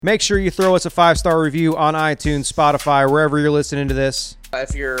Make sure you throw us a 5-star review on iTunes, Spotify, wherever you're listening to this.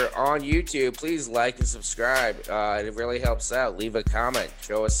 If you're on YouTube, please like and subscribe. It really helps out. Leave a comment.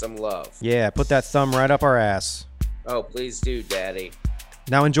 Show us some love. Yeah, put that thumb right up our ass. Oh, please do, Daddy.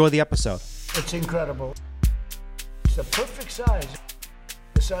 Now enjoy the episode. It's incredible. It's the perfect size.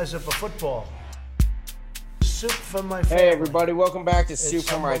 The size of a football. Soup for my family. Hey, everybody. Welcome back to Soup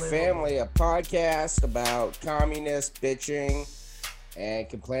for My unbelievable. Family, a podcast about communists bitching and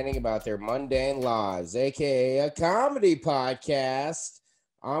complaining about their mundane lives, a.k.a. a comedy podcast.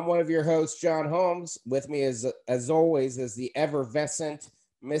 I'm one of your hosts, John Holmes. With me, as always, is the effervescent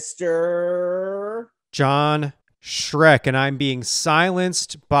Mr. John Shrek, and I'm being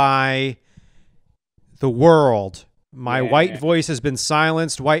silenced by the world. My white voice has been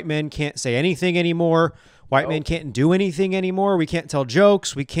silenced. White men can't say anything anymore. White men can't do anything anymore. We can't tell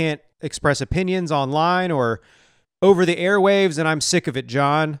jokes. We can't express opinions online or over the airwaves, and I'm sick of it,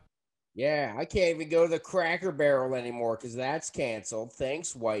 John. Yeah, I can't even go to the Cracker Barrel anymore because that's canceled.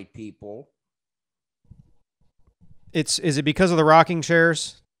 Thanks, white people. Is it because of the rocking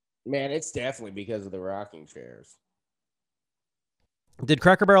chairs? Man, it's definitely because of the rocking chairs. Did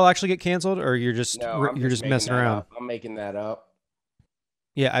Cracker Barrel actually get canceled, or you're just messing around? I'm making that up.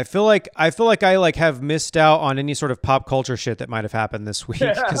 Yeah, I feel like I have missed out on any sort of pop culture shit that might have happened this week.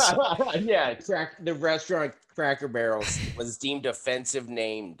 Yeah, the restaurant Cracker Barrel was deemed offensively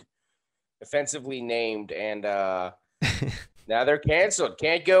named, and now they're canceled.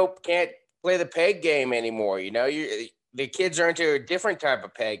 Can't play the peg game anymore. You know, the kids are into a different type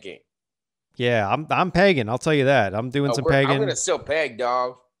of pegging. Yeah, I'm pegging. I'll tell you that. I'm doing some pegging. I'm gonna still peg,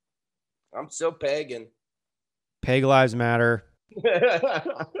 dog. I'm still pegging. Peg lives matter.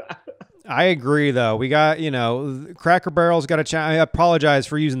 I agree, though. We got, Cracker Barrel's got a chance. I apologize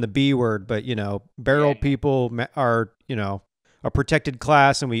for using the B word, but, barrel people are, a protected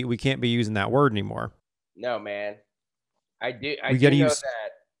class, and we can't be using that word anymore. No, man. I do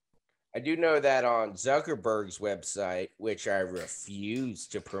know that on Zuckerberg's website, which I refuse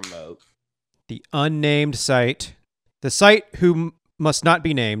to promote. The unnamed site. The site who must not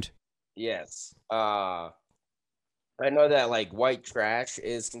be named. Yes. I know that like white trash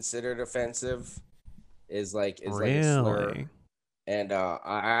is considered offensive. Is like a slur. And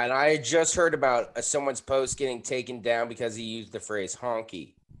I just heard about someone's post getting taken down because he used the phrase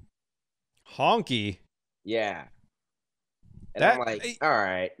honky. Honky? Yeah. And I'm like, all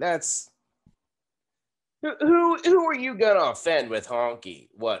right, that's who are you gonna offend with honky?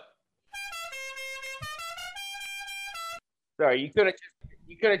 What? Sorry, you couldn't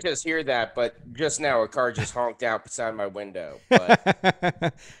just hear that, but just now a car just honked out beside my window.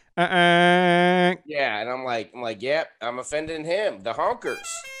 But yeah, and I'm like, yep, I'm offending him. The honkers.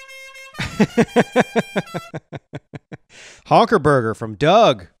 Honker Burger from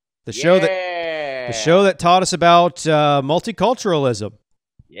Doug, the show that taught us about multiculturalism.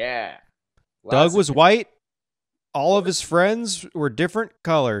 Yeah. Doug was white. All of his friends were different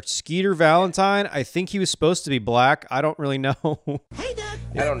color. Skeeter Valentine, I think he was supposed to be black. I don't really know. Hey, Doug.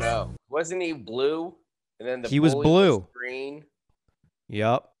 I don't know. Wasn't he blue? And then he was blue. Was green.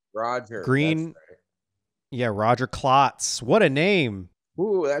 Yep. Roger. Green. Right. Yeah, Roger Klotz. What a name.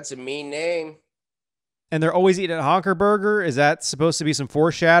 Ooh, that's a mean name. And they're always eating at Honker Burger. Is that supposed to be some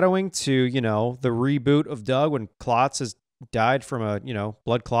foreshadowing to, the reboot of Doug when Klotz has died from a,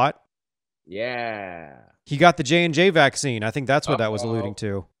 blood clot? Yeah. He got the J&J vaccine. I think that's what that was alluding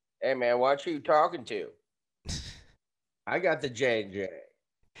to. Hey, man, watch who you talking to. I got the J&J.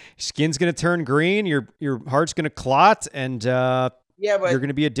 Skin's going to turn green. Your heart's going to clot, and but you're going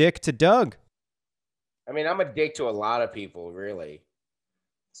to be a dick to Doug. I mean, I'm a dick to a lot of people, really.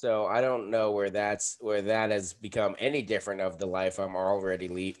 So I don't know where that has become any different of the life I'm already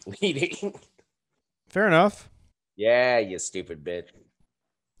leading. Fair enough. Yeah, you stupid bitch.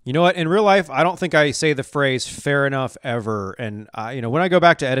 You know what? In real life, I don't think I say the phrase "fair enough" ever. And when I go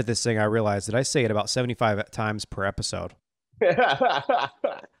back to edit this thing, I realize that I say it about 75 times per episode.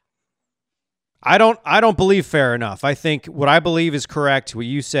 I don't believe fair enough. I think what I believe is correct. What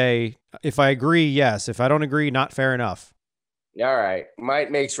you say, if I agree, yes. If I don't agree, not fair enough. All right. Might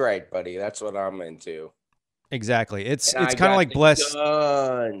makes right, buddy. That's what I'm into. Exactly. It's kind of like blessed.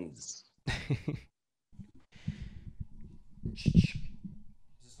 Guns.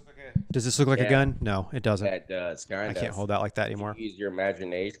 Does this look like a gun? No, it doesn't. Yeah, it does. I can't hold that like that anymore. Use your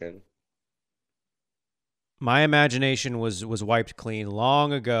imagination. My imagination was wiped clean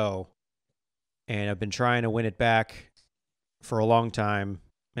long ago, and I've been trying to win it back for a long time,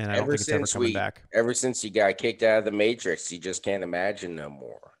 and I don't think it's ever coming back. Ever since you got kicked out of the Matrix, you just can't imagine no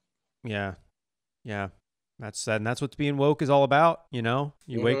more. Yeah. That's what being woke is all about. You know,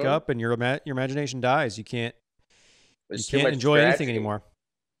 you wake up and your imagination dies. You can't enjoy anything anymore.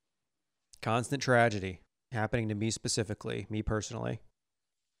 Constant tragedy happening to me specifically, me personally.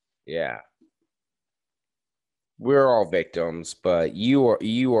 Yeah. We're all victims, but you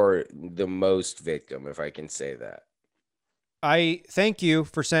are the most victim, if I can say that. I thank you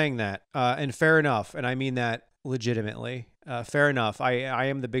for saying that, and fair enough, and I mean that legitimately. Fair enough. I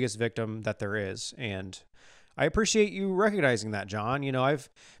am the biggest victim that there is, and I appreciate you recognizing that, John. You know, I've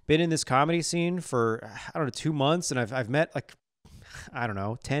been in this comedy scene for, I don't know, 2 months, and I've met like, I don't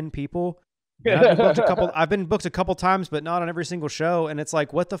know, 10 people. And I've been booked a couple times, but not on every single show. And it's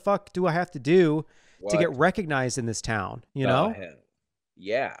like, what the fuck do I have to do to get recognized in this town? You know?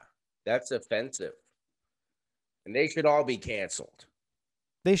 Yeah, that's offensive. And they should all be canceled.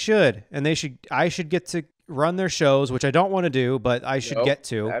 They should. And I should get to run their shows, which I don't want to do, but I should get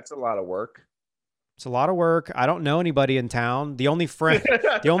to. That's a lot of work. It's a lot of work. I don't know anybody in town. The only friend,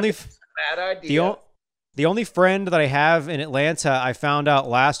 bad idea. The only friend that I have in Atlanta, I found out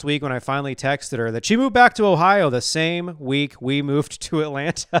last week when I finally texted her that she moved back to Ohio the same week we moved to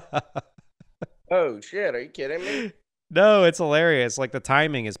Atlanta. Oh, shit. Are you kidding me? No, it's hilarious. Like, the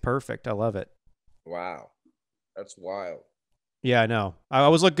timing is perfect. I love it. Wow. That's wild. Yeah, I know. I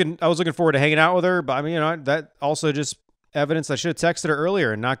was looking forward to hanging out with her, but I mean, you know, that also just evidence I should have texted her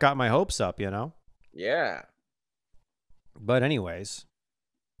earlier and not got my hopes up, you know? Yeah. But anyways.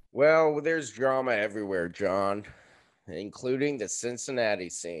 Well, there's drama everywhere, John, including the Cincinnati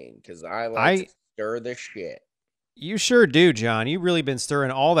scene, because I like to stir the shit. You sure do, John. You've really been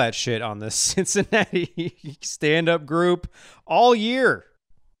stirring all that shit on the Cincinnati stand-up group all year.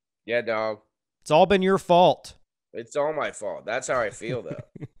 Yeah, dog. It's all been your fault. It's all my fault. That's how I feel, though.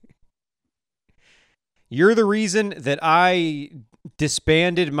 You're the reason that I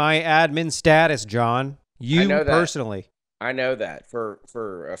disbanded my admin status, John. You personally. I know that for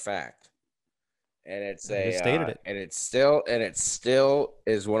a fact, and it's stated it, and it still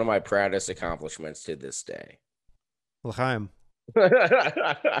is one of my proudest accomplishments to this day. L'chaim.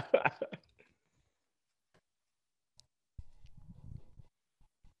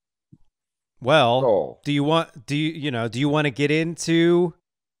 Well, do you want to get into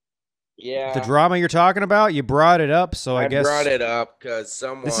the drama you're talking about? You brought it up, so I guess brought it up because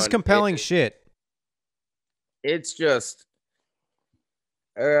this is compelling shit. It's just.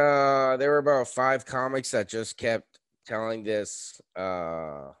 There were about 5 comics that just kept telling this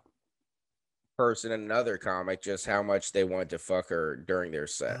person, another comic, just how much they want to fuck her during their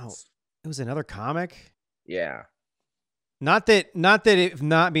sets. Oh, it was another comic? Yeah. Not that it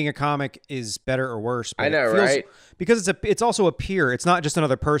not being a comic is better or worse. But I know, right? Because it's also a peer. It's not just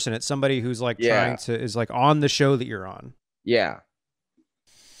another person. It's somebody who's like is like on the show that you're on. Yeah.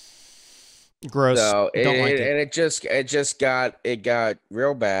 Gross. So it just got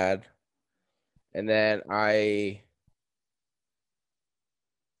real bad, and then the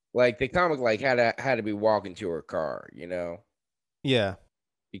comic had to be walking to her car, you know. Yeah.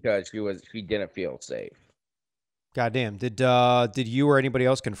 Because she didn't feel safe. Goddamn. Did you or anybody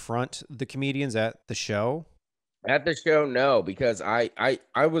else confront the comedians at the show? At the show, no, because I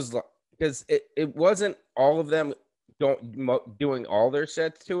was, because it wasn't all of them doing all their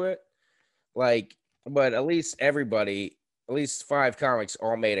sets to it. But at least everybody, at least 5 comics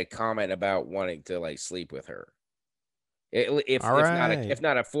all made a comment about wanting to sleep with her. If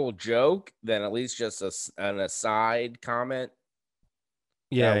not a full joke, then at least just an aside comment.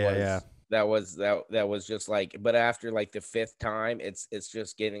 Yeah. That was just but after the 5th time, it's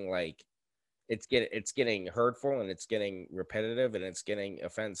just getting it's getting hurtful, and it's getting repetitive, and it's getting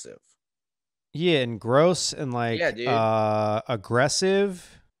offensive. Yeah, and gross and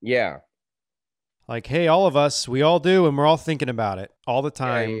aggressive. Yeah. Like, hey, all of us, we all do, and we're all thinking about it all the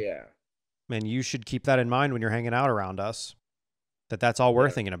time. Yeah. And you should keep that in mind when you're hanging out around us. That's all we're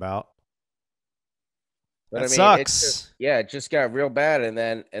thinking about. But sucks. It just got real bad, and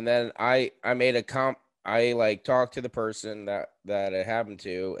then I made a talked to the person that it happened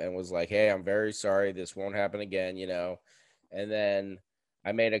to, and was like, hey, I'm very sorry, this won't happen again, you know. And then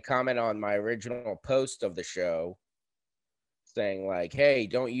I made a comment on my original post of the show, saying hey,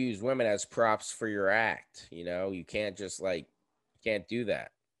 don't use women as props for your act. You know, you can't just can't do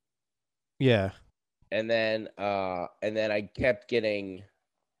that. Yeah. And then I kept getting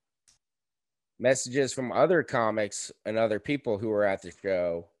messages from other comics and other people who were at the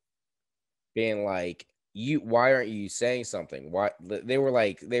show being like, why aren't you saying something? Why they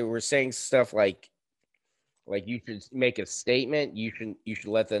were saying stuff like you should make a statement. You should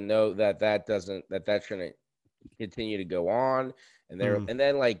let them know that shouldn't continue to go on, And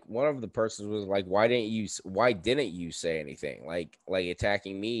then like one of the persons was like, why didn't you say anything? Like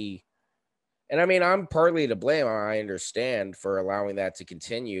attacking me. And I mean, I'm partly to blame. I understand for allowing that to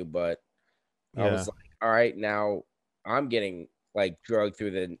continue, but I was like, all right, now I'm getting like drugged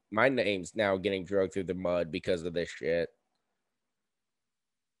through my name's now getting drugged through the mud because of this shit.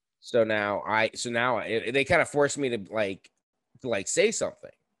 So now they kind of forced me to say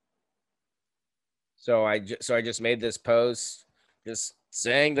something. So I just made this post just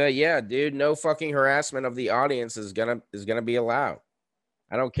saying that, yeah, dude, no fucking harassment of the audience is gonna be allowed.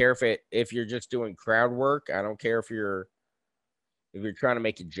 I don't care if you're just doing crowd work. I don't care if you're trying to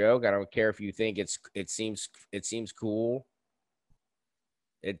make a joke. I don't care if you think it seems cool.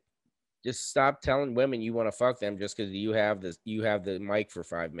 Just stop telling women you want to fuck them just because you have the mic for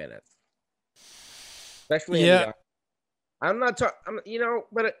 5 minutes. Especially I'm not talking,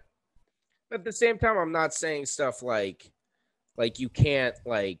 but at the same time, I'm not saying stuff like you can't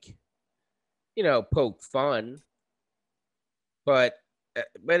poke fun, but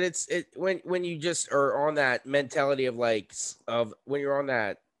it's when you just are on that mentality of when you're on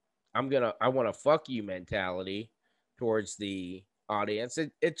that I want to fuck you mentality towards the audience,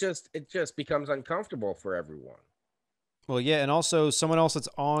 it just becomes uncomfortable for everyone. Well, yeah, and also someone else that's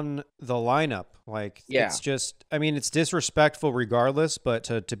on the lineup. It's just, I mean, it's disrespectful regardless, but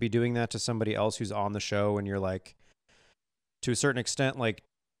to be doing that to somebody else who's on the show, and you're like, to a certain extent, like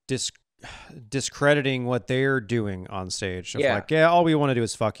discrediting what they're doing on stage. All we want to do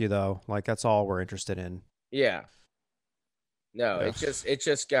is fuck you, though. Like, that's all we're interested in. Yeah. No, it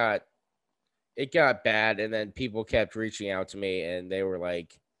just got bad, and then people kept reaching out to me, and they were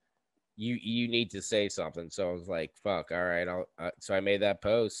like, you need to say something. So I was like, fuck, all right, so I made that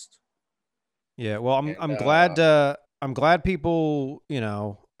post. Yeah, well, I'm glad people,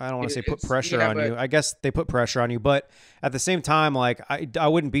 I don't want to say put pressure on you. I guess they put pressure on you, but at the same time, like, I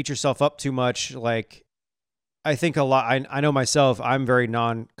wouldn't beat yourself up too much. Like, I think a lot, I know myself, I'm very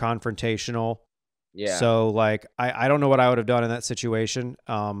non-confrontational. Yeah. So like, I don't know what I would have done in that situation.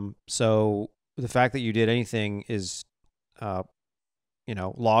 So the fact that you did anything is,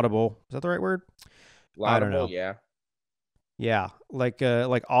 laudable. Is that the right word? Laudable, I don't know. Yeah. Yeah. Like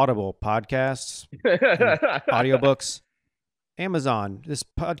Audible podcasts, audiobooks. Amazon. This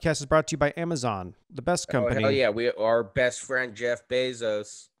podcast is brought to you by Amazon, the best company. Oh, hell yeah, our best friend Jeff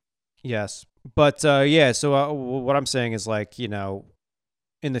Bezos. Yes, but So what I'm saying is, like, in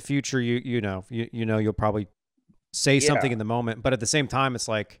the future, you'll probably say something in the moment, but at the same time, it's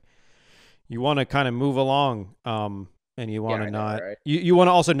like you want to kind of move along, and you want to not. Right? You want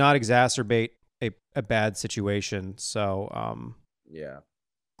to also not exacerbate a bad situation. So yeah.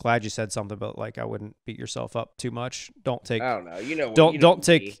 Glad you said something, but like, I wouldn't beat yourself up too much. Don't take. I don't know. Don't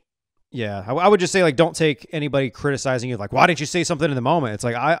take. Me. Yeah, I would just say, like, don't take anybody criticizing you like, why didn't you say something in the moment? It's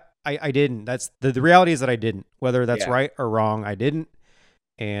like I didn't. That's the reality is that I didn't. Whether that's right or wrong, I didn't,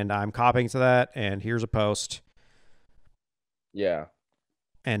 and I'm copying to that. And here's a post. Yeah,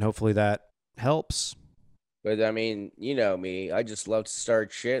 and hopefully that helps. But I mean, you know me, I just love to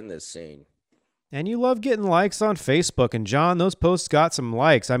start shit in this scene. And you love getting likes on Facebook. And John, those posts got some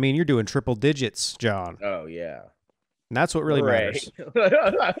likes. I mean, you're doing triple digits, John. Oh, yeah. And that's what really matters.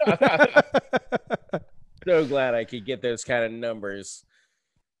 So glad I could get those kind of numbers.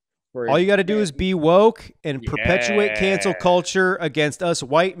 All you got to do is be woke and perpetuate cancel culture against us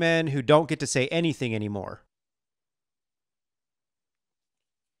white men who don't get to say anything anymore.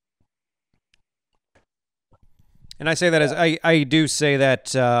 And I say that as I do say that,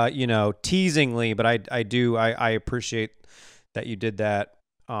 teasingly, but I appreciate that you did that.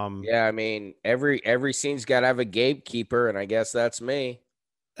 Yeah, I mean, every scene's got to have a gatekeeper, and I guess that's me.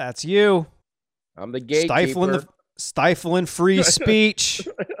 That's you. I'm the gatekeeper. Stifling free speech.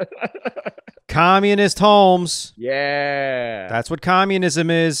 Communist homes. Yeah. That's what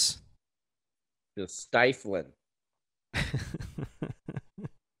communism is. Just stifling.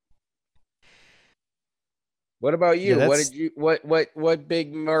 What about you? What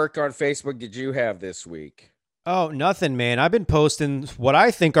big mark on Facebook did you have this week? Oh, nothing, man. I've been posting what I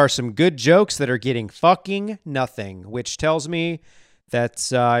think are some good jokes that are getting fucking nothing, which tells me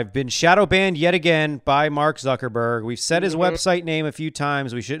that I've been shadow banned yet again by Mark Zuckerberg. We've said his website name a few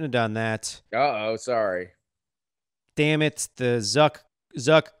times. We shouldn't have done that. Uh-oh, sorry. Damn it. The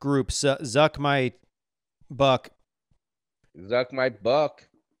Zuck group. Zuck my buck. Zuck my buck.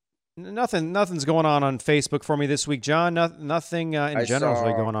 Nothing's going on Facebook for me this week, John. Nothing in general is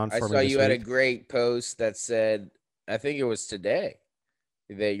really going on for me this week. I saw you had a great post that said, I think it was today,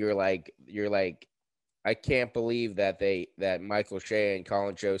 that you're like I can't believe that Michael Shea and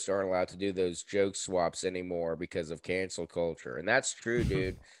Colin Jost aren't allowed to do those joke swaps anymore because of cancel culture. And that's true,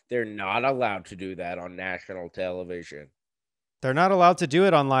 dude. They're not allowed to do that on national television. They're not allowed to do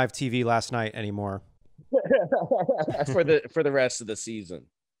it on live TV last night anymore. for the rest of the season.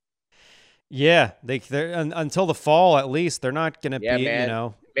 Yeah, they're until the fall at least. They're not going to be, man. you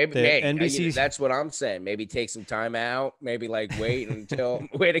know, maybe NBC. That's what I'm saying. Maybe take some time out. Maybe like wait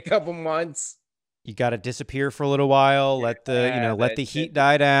a couple months. You got to disappear for a little while. Let the heat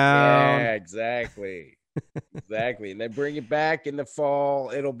die down. Yeah, exactly. Exactly. And then bring it back in the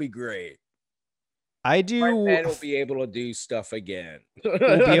fall. It'll be great. We'll be able to do stuff again.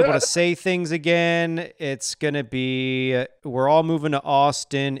 We'll be able to say things again. It's going to be, we're all moving to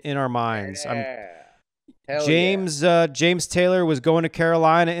Austin in our minds. James Taylor was going to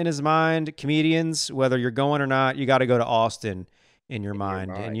Carolina in his mind. Comedians, whether you're going or not, you got to go to Austin in your mind.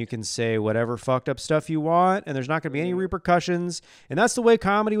 And you can say whatever fucked up stuff you want, and there's not going to be any repercussions. And that's the way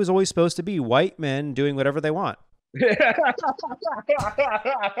comedy was always supposed to be. White men doing whatever they want.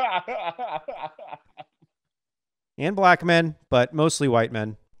 And black men, but mostly white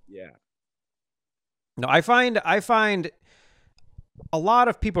men. Yeah. No, I find a lot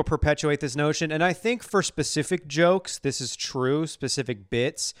of people perpetuate this notion, and I think for specific jokes, this is true, specific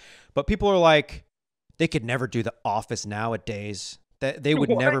bits, but people are like, they could never do The Office nowadays. That they would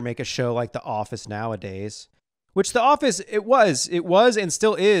never make a show like The Office nowadays. Which The Office, it was and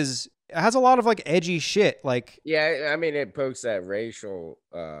still is. It has a lot of like edgy shit. Like, yeah, I mean, it pokes that racial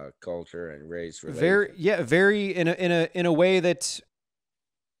culture and race relations. Very in a way that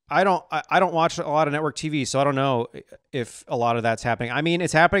I don't watch a lot of network TV, so I don't know if a lot of that's happening. I mean,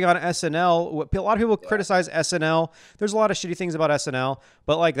 it's happening on SNL. A lot of people criticize SNL. There's a lot of shitty things about SNL,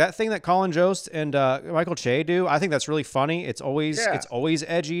 but like that thing that Colin Jost and Michael Che do, I think that's really funny. It's always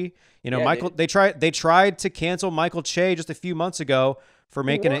edgy. You know, they tried to cancel Michael Che just a few months ago for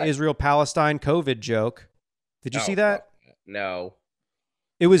making an Israel-Palestine COVID joke. Did you see that? No.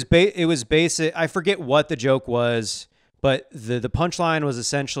 It was basic. I forget what the joke was, but the punchline was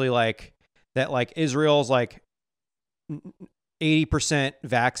essentially like that, like Israel's like 80%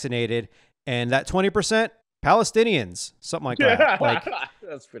 vaccinated, and that 20% Palestinians, something like that. Like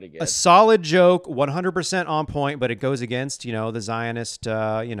that's pretty good. A solid joke, 100% on point, but it goes against the Zionist,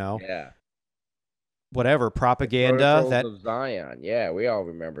 whatever propaganda that of Zion. Yeah, we all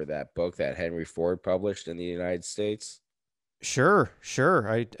remember that book that Henry Ford published in the United States. Sure.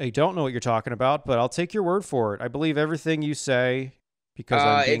 I don't know what you're talking about, but I'll take your word for it. I believe everything you say because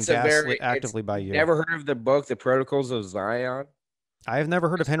I'm being gaslit actively by you. Never heard of the book, The Protocols of Zion? I have never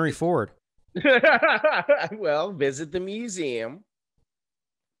heard of Henry Ford. Well, visit the museum.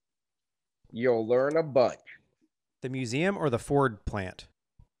 You'll learn a bunch. The museum or the Ford plant?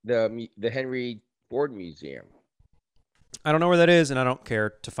 The Henry Ford Museum. I don't know where that is, and I don't care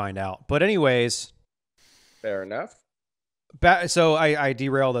to find out. But anyways, fair enough. So I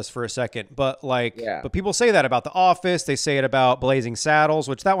derailed us for a second, but but people say that about The Office. They say it about Blazing Saddles,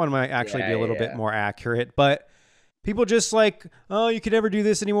 which that one might actually be a little bit more accurate. But people just like, oh, you can never do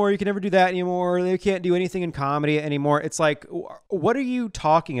this anymore. You can never do that anymore. They can't do anything in comedy anymore. It's like, what are you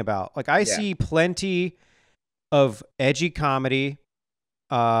talking about? Like, I see plenty of edgy comedy.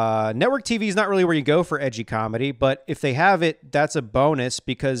 Network TV is not really where you go for edgy comedy, but if they have it, that's a bonus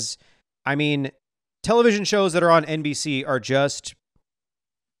because, I mean, television shows that are on NBC are just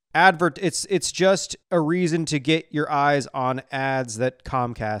it's just a reason to get your eyes on ads that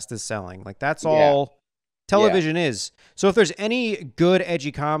Comcast is selling. Like that's all television is. So if there's any good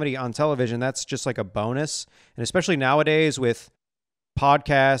edgy comedy on television, that's just like a bonus. And especially nowadays with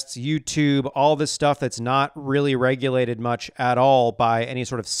podcasts, YouTube, all this stuff that's not really regulated much at all by any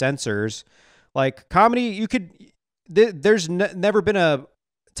sort of censors. Like comedy, there's never been a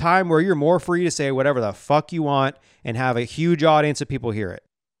time where you're more free to say whatever the fuck you want and have a huge audience of people hear it.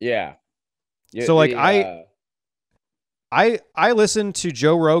 Yeah. So like I listen to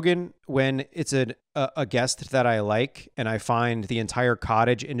Joe Rogan when it's a guest that I like, and I find the entire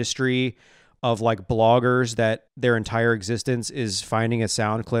cottage industry of like bloggers that their entire existence is finding a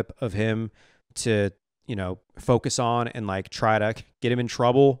sound clip of him to, focus on and like try to get him in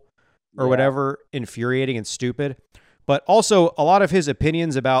trouble or whatever, infuriating and stupid. But also a lot of his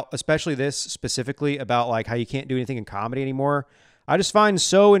opinions about, especially this specifically about like how you can't do anything in comedy anymore, I just find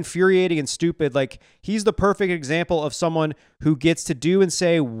so infuriating and stupid. Like he's the perfect example of someone who gets to do and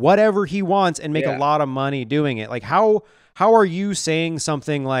say whatever he wants and make a lot of money doing it. Like how are you saying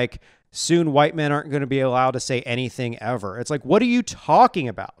something like soon white men aren't going to be allowed to say anything ever? It's like, what are you talking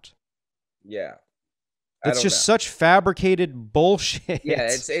about? Yeah. It's just such fabricated bullshit. Yeah,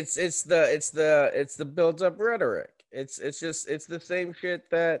 it's the built up rhetoric. It's the same shit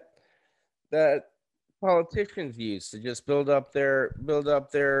that politicians use to just build up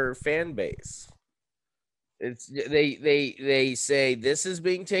their fan base. It's they say this is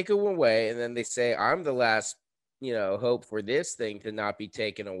being taken away, and then they say I'm the last, hope for this thing to not be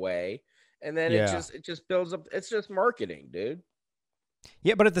taken away, and then it just builds up. It's just marketing, dude.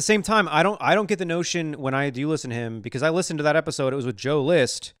 Yeah, but at the same time, I don't get the notion when I do listen to him, because I listened to that episode. It was with Joe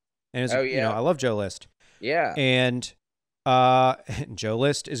List, and it's, I love Joe List. Yeah, and Joe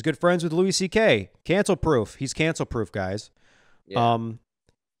List is good friends with Louis C.K. Cancel proof. He's cancel proof, guys. Yeah.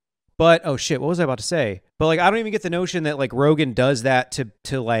 But oh shit, what was I about to say? But like, I don't even get the notion that like Rogan does that to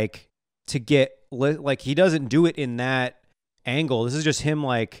get like, he doesn't do it in that angle. This is just him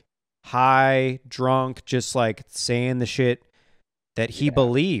like high, drunk, just like saying the shit that he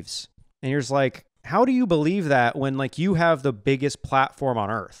believes. And you're just like, how do you believe that when like you have the biggest platform on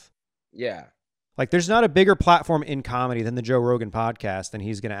earth? Yeah. Like there's not a bigger platform in comedy than the Joe Rogan podcast, and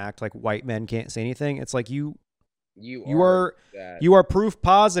he's going to act like white men can't say anything. It's like you are proof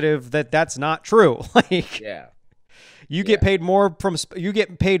positive that that's not true. Like, you get paid more by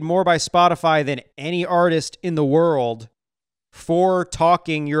Spotify than any artist in the world for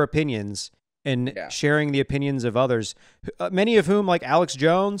talking your opinions and sharing the opinions of others, many of whom, like Alex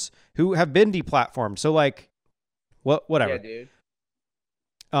Jones, who have been deplatformed. So like, whatever. Yeah, dude.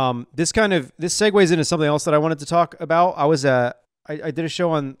 This segues into something else that I wanted to talk about. I did a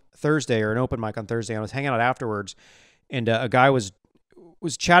show on Thursday, or an open mic on Thursday, and I was hanging out afterwards, and a guy was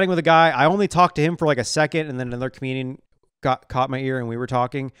chatting with a guy. I only talked to him for like a second, and then another comedian caught my ear, and we were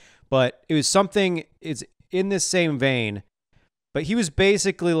talking. But it was something, it's in this same vein. But he was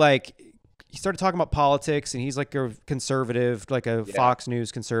basically like, he started talking about politics, and he's like a conservative, like a Fox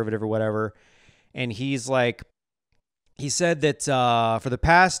News conservative or whatever. And he's like, he said that for the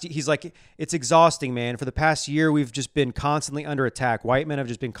past, he's like, it's exhausting, man. For the past year, we've just been constantly under attack. White men have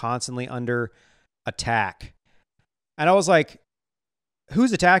just been constantly under attack. And I was like,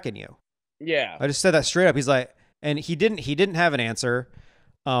 who's attacking you? Yeah. I just said that straight up. He's like, and he didn't have an answer.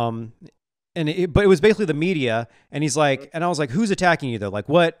 But it was basically the media. And he's like, and I was like, who's attacking you though? Like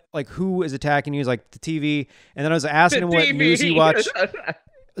what, like who is attacking you? He's like the TV. And then I was asking him what news he watched.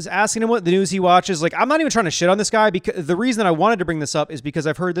 Was asking him what the news he watches. Like, I'm not even trying to shit on this guy, because the reason I wanted to bring this up is because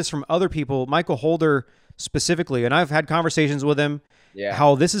I've heard this from other people, Michael Holder specifically, and I've had conversations with him. Yeah.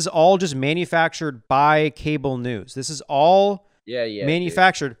 How this is all just manufactured by cable news. This is all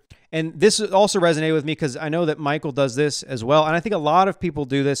manufactured. Dude. And this also resonated with me because I know that Michael does this as well. And I think a lot of people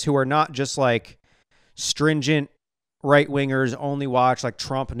do this who are not just like stringent right wingers, only watch like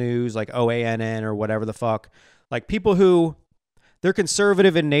Trump news, like OANN or whatever the fuck. Like people who, they're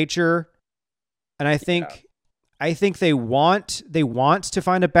conservative in nature, and I think they want to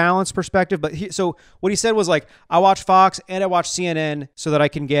find a balanced perspective. But so what he said was like, I watch Fox and I watch CNN so that I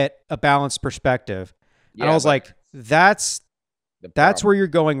can get a balanced perspective. Yeah, and I was like, that's where you're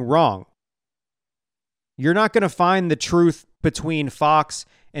going wrong. You're not going to find the truth between Fox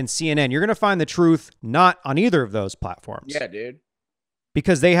and CNN. You're going to find the truth not on either of those platforms. Yeah, dude.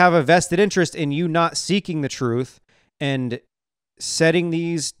 Because they have a vested interest in you not seeking the truth and setting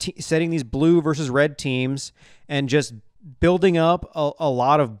these blue versus red teams and just building up a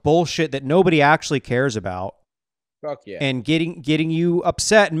lot of bullshit that nobody actually cares about. Fuck yeah. And getting you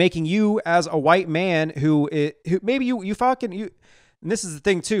upset and making you as a white man who maybe you fucking you. And this is the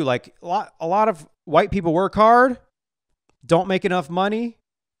thing too. Like a lot of white people work hard, don't make enough money.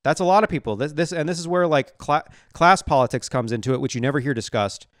 That's a lot of people. This is where like class politics comes into it, which you never hear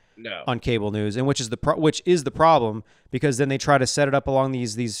discussed. No. On cable news, and which is the problem, because then they try to set it up along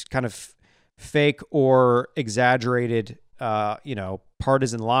these kind of fake or exaggerated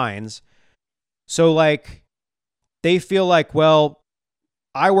partisan lines. So like they feel like, well,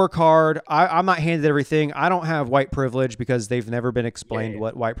 I work hard, I'm not handed everything, I don't have white privilege, because they've never been explained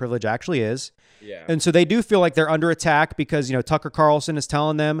what white privilege actually is. Yeah. And so they do feel like they're under attack because, Tucker Carlson is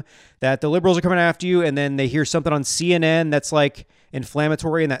telling them that the liberals are coming after you, and then they hear something on CNN that's like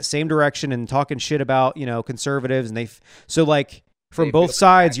inflammatory in that same direction and talking shit about, conservatives. And so like from both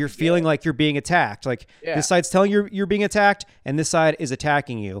sides, you're feeling like you're being attacked. Like this side's telling you're being attacked, and this side is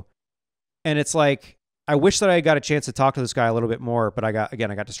attacking you. And it's like, I wish that I got a chance to talk to this guy a little bit more, but I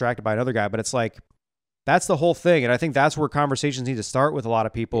got distracted by another guy. But it's like, that's the whole thing. And I think that's where conversations need to start with a lot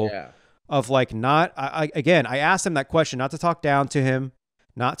of people. Yeah. Of like, I asked him that question, not to talk down to him,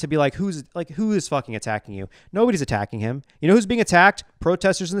 not to be like, who is fucking attacking you? Nobody's attacking him. You know who's being attacked?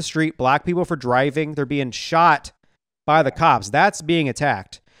 Protesters in the street, black people for driving. They're being shot by the cops. That's being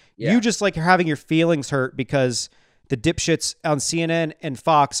attacked. Yeah. You just like are having your feelings hurt because the dipshits on CNN and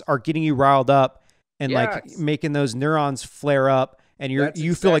Fox are getting you riled up and like Yes. making those neurons flare up, and That's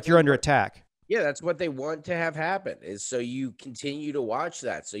you feel like exactly you're under what- attack. Yeah, that's what they want to have happen, is so you continue to watch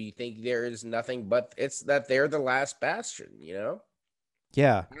that. So you think there is nothing but it's that they're the last bastion, you know?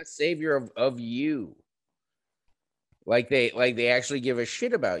 Yeah. Last savior of you. Like they actually give a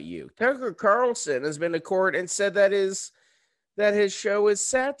shit about you. Tucker Carlson has been to court and said that his show is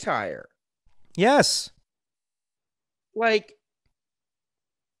satire. Yes. Like,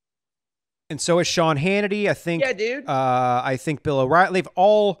 And so is Sean Hannity. I think. yeah, dude. I think Bill O'Reilly.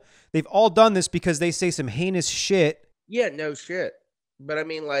 They've all done this because they say some heinous shit. Yeah, no shit. But I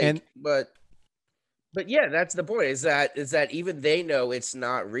mean, like, And- but yeah, that's the point. Is that even they know it's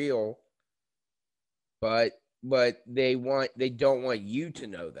not real, but they don't want you to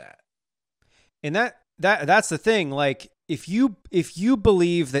know that. And that's the thing. Like, if you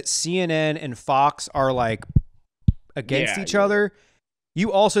believe that CNN and Fox are like against Yeah, each yeah. other,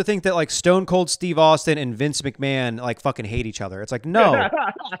 you also think that like Stone Cold Steve Austin and Vince McMahon like fucking hate each other. It's like, no,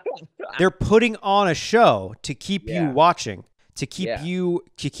 they're putting on a show to keep you Yeah. watching, to keep Yeah.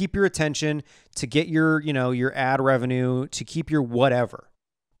 to keep your attention, to get your, your ad revenue, to keep your whatever.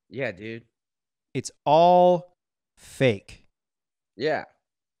 Yeah, dude. It's all fake. Yeah.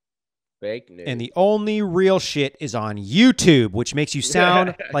 Fake news. And the only real shit is on YouTube, which makes you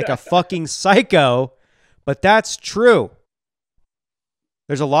sound like a fucking psycho, but that's true.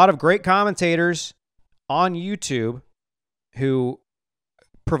 There's a lot of great commentators on YouTube who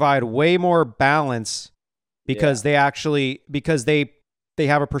provide way more balance because they have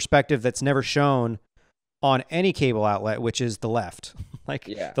a perspective that's never shown on any cable outlet, which is the left. Like,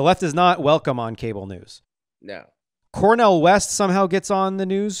 Yeah. the left is not welcome on cable news. No. Cornel West somehow gets on the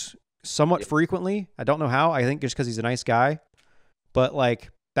news somewhat Yeah. frequently. I don't know how. I think just because he's a nice guy. But like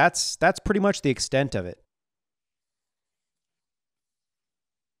that's pretty much the extent of it.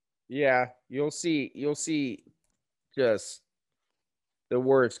 Yeah, you'll see just the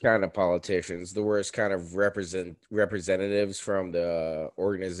worst kind of politicians, the worst kind of representatives from the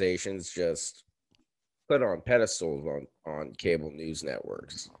organizations just put on pedestals on cable news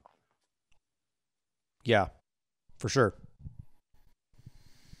networks. Yeah, for sure.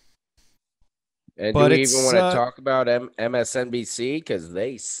 And But do we it's, even want to talk about MSNBC? Because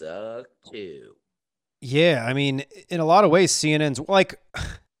they suck too. Yeah, I mean, in a lot of ways, CNN's like,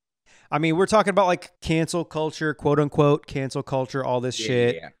 I mean, we're talking about like cancel culture, quote unquote, cancel culture, all this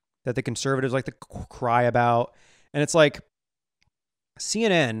shit Yeah. that the conservatives like to cry about. And it's like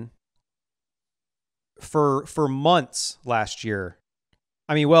CNN for months last year.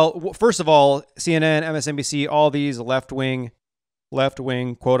 I mean, well, first of all, CNN, MSNBC, all these left wing,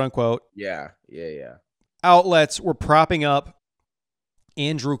 quote unquote, Yeah. outlets were propping up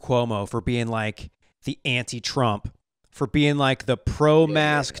Andrew Cuomo for being like the anti-Trump, for being like the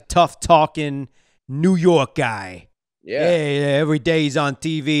pro-mask, tough-talking New York guy. Yeah. Hey, every day he's on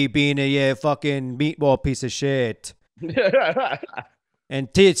TV being a fucking meatball piece of shit. And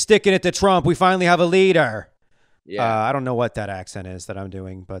sticking it to Trump, we finally have a leader. Yeah. I don't know what that accent is that I'm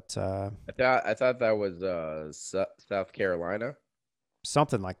doing, but I thought that was South Carolina.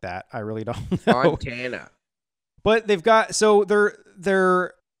 something like that. I really don't know. Montana. But they've got, so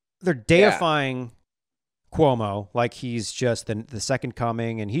they're deifying Cuomo like he's just the second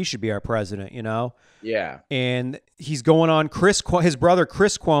coming and he should be our president, you know? Yeah. And he's going on his brother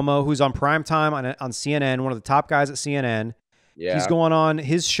Chris Cuomo, who's on primetime on CNN, one of the top guys at CNN. Yeah. He's going on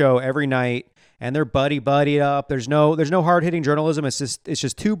his show every night, and they're buddy up. There's no hard hitting journalism. It's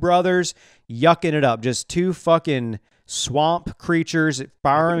just two brothers yucking it up, just two fucking swamp creatures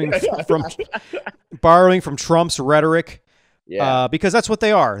borrowing from Trump's rhetoric. Yeah. Because that's what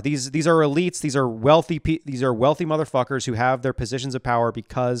they are. These are elites. These are wealthy motherfuckers who have their positions of power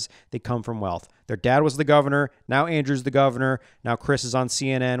because they come from wealth. Their dad was the governor. Now Andrew's the governor. Now Chris is on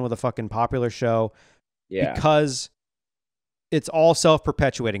CNN with a fucking popular show. Yeah. Because it's all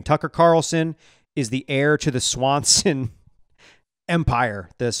self-perpetuating. Tucker Carlson is the heir to the Swanson empire,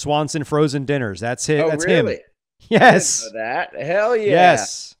 the Swanson frozen dinners. That's it. Oh, That's really? him. Yes. I didn't know that. Hell yeah.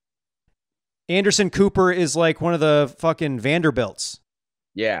 Yes. Anderson Cooper is like one of the fucking Vanderbilts.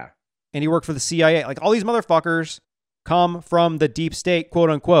 Yeah. And he worked for the CIA. Like, all these motherfuckers come from the deep state, quote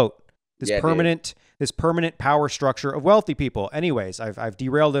unquote. This Yeah, permanent power structure of wealthy people. Anyways, I've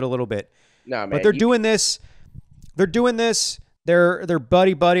derailed it a little bit. No, man. But they're doing this. They're doing this. They're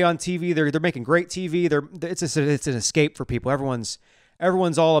buddy on TV. They're making great TV. It's an escape for people.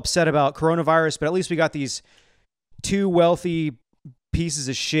 Everyone's all upset about coronavirus, but at least we got these two wealthy pieces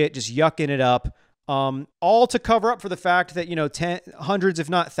of shit just yucking it up all to cover up for the fact that, hundreds, if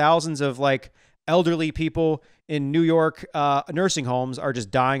not thousands of like elderly people in New York nursing homes are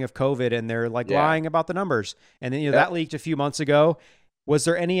just dying of COVID, and they're like lying about the numbers. And then, that leaked a few months ago. Was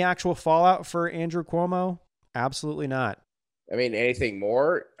there any actual fallout for Andrew Cuomo? Absolutely not. I mean, anything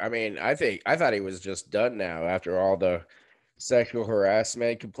more? I mean, I thought he was just done now after all the sexual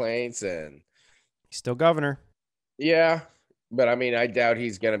harassment complaints, and he's still governor. Yeah, but I mean, I doubt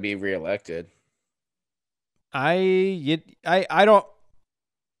he's going to be reelected. I don't.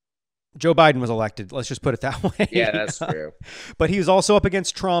 Joe Biden was elected. Let's just put it that way. Yeah, that's true. But he was also up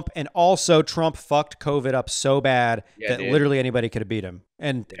against Trump, and also Trump fucked COVID up so bad that literally anybody could have beat him,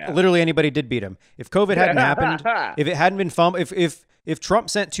 and literally anybody did beat him. If COVID hadn't happened, if it hadn't been if Trump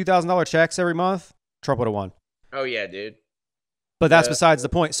sent $2,000 checks every month, Trump would have won. Oh yeah, dude. But that's besides the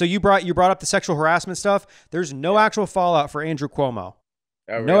point. So you brought up the sexual harassment stuff. There's no actual fallout for Andrew Cuomo.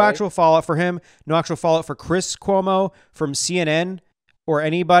 Oh, really? No actual fallout for him. No actual fallout for Chris Cuomo from CNN. Or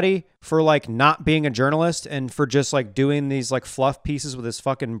anybody for like not being a journalist and for just like doing these like fluff pieces with his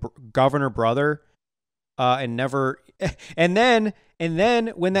fucking governor brother, and then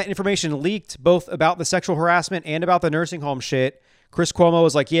when that information leaked both about the sexual harassment and about the nursing home shit, Chris Cuomo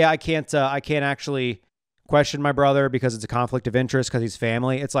was like, yeah, I can't actually question my brother because it's a conflict of interest because he's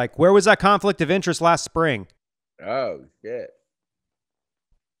family. It's like, where was that conflict of interest last spring? Oh shit.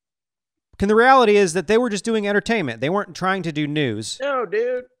 And the reality is that they were just doing entertainment. They weren't trying to do news. No,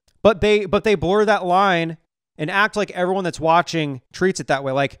 dude. But they blur that line and act like everyone that's watching treats it that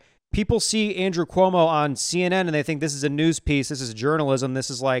way. Like people see Andrew Cuomo on CNN and they think this is a news piece. This is journalism.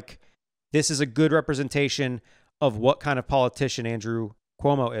 This is a good representation of what kind of politician Andrew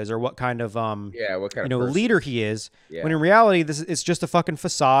Cuomo is, or what kind of what kind of leader he is. Yeah. When in reality, it's just a fucking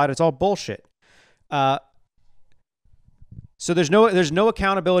facade. It's all bullshit. So there's no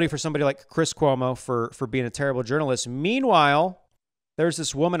accountability for somebody like Chris Cuomo for being a terrible journalist. Meanwhile, there's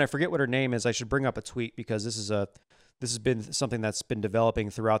this woman, I forget what her name is. I should bring up a tweet because this has been something that's been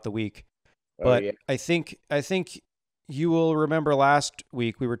developing throughout the week. But I think you will remember last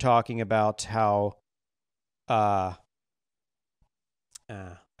week we were talking about how I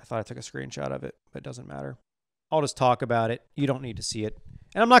thought I took a screenshot of it, but it doesn't matter. I'll just talk about it. You don't need to see it.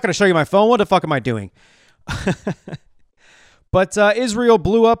 And I'm not going to show you my phone. What the fuck am I doing? But Israel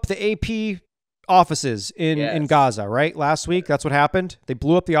blew up the AP offices in Gaza, right? Last week, that's what happened. They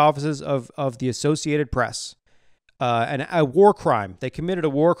blew up the offices of the Associated Press. And a war crime. They committed a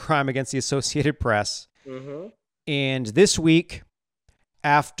war crime against the Associated Press. Mm-hmm. And this week,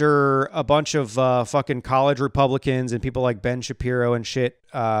 after a bunch of fucking college Republicans and people like Ben Shapiro and shit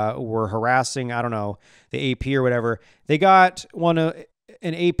were harassing, I don't know, the AP or whatever, they got an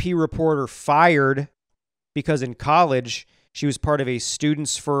AP reporter fired because in college she was part of a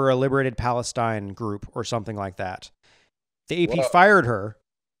Students for a Liberated Palestine group or something like that. The AP fired her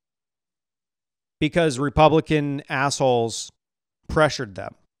because Republican assholes pressured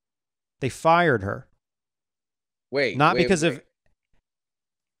them. They fired her. Not because of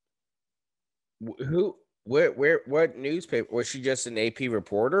who, where, what newspaper? Was she just an AP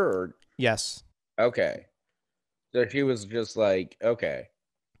reporter or? Yes. Okay. So she was just like, okay.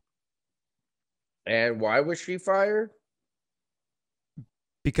 And why was she fired?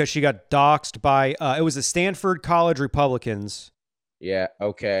 Because she got doxxed by it was the Stanford College Republicans. Yeah,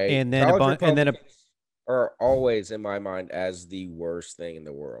 okay. And then are always in my mind as the worst thing in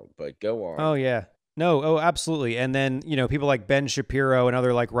the world, but go on. Oh yeah. No, oh absolutely. And then, people like Ben Shapiro and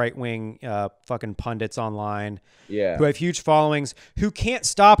other like right-wing fucking pundits online who have huge followings who can't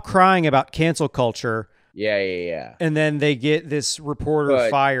stop crying about cancel culture. Yeah. And then they get this reporter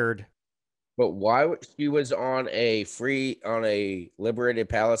fired. But why she was on a Liberated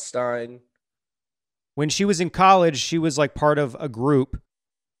Palestine? When she was in college, she was like part of a group,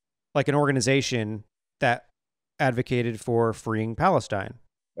 like an organization that advocated for freeing Palestine.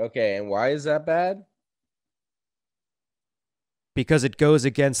 Okay, and why is that bad? Because it goes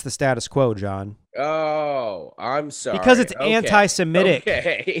against the status quo, John. Oh, I'm sorry. Because it's anti-Semitic.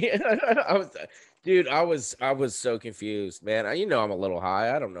 Okay. Dude, I was so confused, man. I'm a little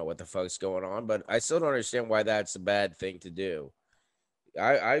high. I don't know what the fuck's going on, but I still don't understand why that's a bad thing to do.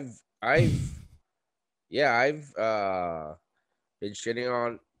 I've been shitting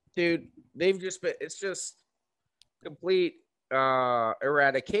on, dude. It's just complete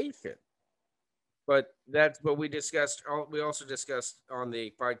eradication. But that's what we discussed. We also discussed on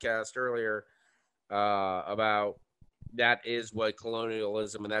the podcast earlier about. That is what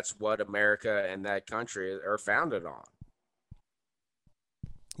colonialism and that's what America and that country are founded on.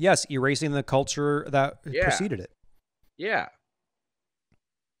 Yes, erasing the culture that preceded it. Yeah.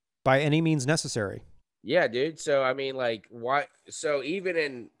 by any means necessary. Yeah, dude. So I mean, like, what? So even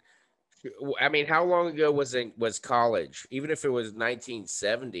in, I mean, how long ago was college? Even if it was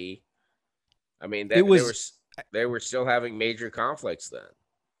 1970, I mean, It they was they were still having major conflicts then.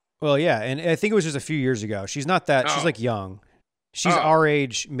 well, yeah, and I think it was just a few years ago. She's not that. She's Oh, like young. She's oh, our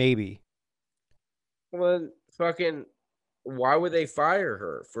age, maybe. well, then fucking, why would they fire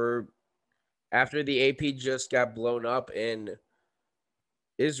her for after the AP just got blown up in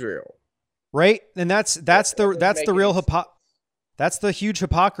Israel? Right? And that's That doesn't that's the make any real sense. that's the huge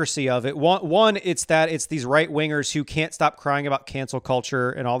hypocrisy of it. One, it's that it's these right wingers who can't stop crying about cancel culture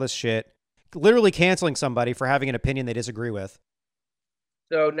and all this shit, literally canceling somebody for having an opinion they disagree with,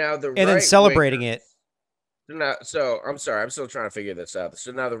 So now the and then right celebrating wingers. it. So I'm sorry, I'm still trying to figure this out.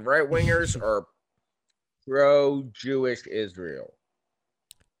 So now the right wingers are pro-Jewish Israel.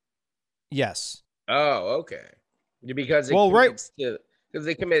 Yes. Oh, okay. Because it Well, right.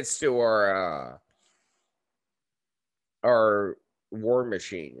 commits to our war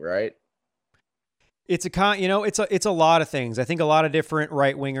machine, right? It's it's a lot of things. I think a lot of different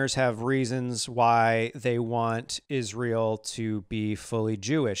right wingers have reasons why they want Israel to be fully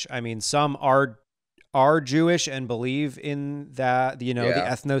Jewish. I mean, some are Jewish and believe in that, the Yeah.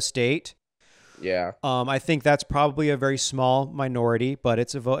 ethno state. Yeah. I think that's probably a very small minority, but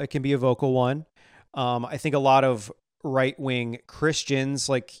it can be a vocal one. I think a lot of right wing Christians,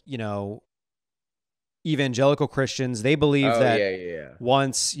 like, evangelical Christians, they believe Oh, that yeah.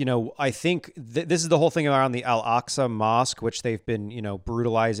 once, I think this is the whole thing around the Al-Aqsa Mosque, which they've been,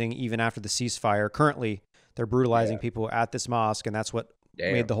 brutalizing even after the ceasefire. Currently, they're brutalizing Yeah. people at this mosque, and that's what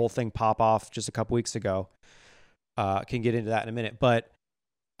Damn. made the whole thing pop off just a couple weeks ago. Can get into that in a minute, but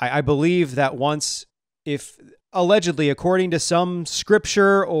I believe that once, if allegedly, according to some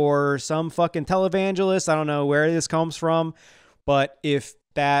scripture or some fucking televangelist, I don't know where this comes from, but if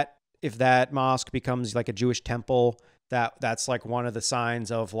that mosque becomes like a Jewish temple, that's like one of the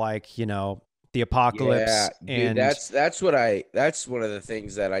signs of, like, the apocalypse. Yeah, dude, And that's one of the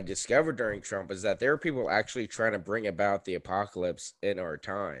things that I discovered during Trump is that there are people actually trying to bring about the apocalypse in our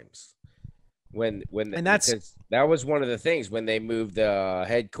times. And that's Because that was one of the things when they moved the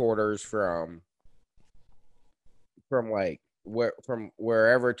headquarters from from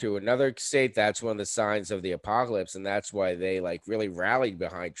wherever to another state. That's one of the signs of the apocalypse, and that's why they like really rallied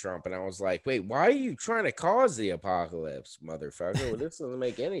behind Trump. And I was like, wait, why are you trying to cause the apocalypse, motherfucker? Well, this doesn't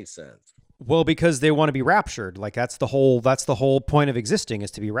make any sense. well, because they want to be raptured. Like, that's the whole point of existing,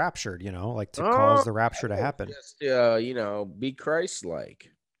 is to be raptured, like to cause the rapture to happen. Just be Christ-like.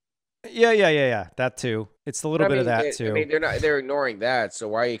 Yeah. That too. It's a little bit of that too. I mean, they're ignoring that. So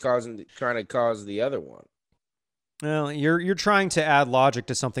why are you trying to cause the other one? Well, you're trying to add logic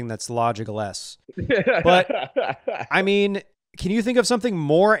to something that's logicless. But I mean, can you think of something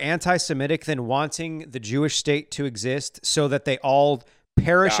more anti-Semitic than wanting the Jewish state to exist so that they all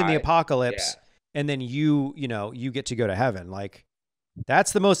perish in the apocalypse, and then you get to go to heaven? Like,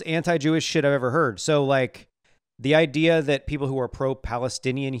 that's the most anti-Jewish shit I've ever heard. So, like, the idea that people who are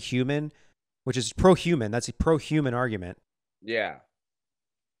pro-Palestinian human, which is pro-human, that's a pro-human argument. Yeah.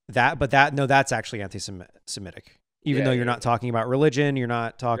 That's actually anti-Semitic. Even though you're not talking about religion, you're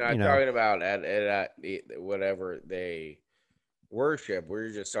not talking, talking about at whatever they worship. We're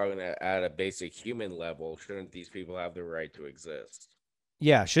just talking at a basic human level. Shouldn't these people have the right to exist?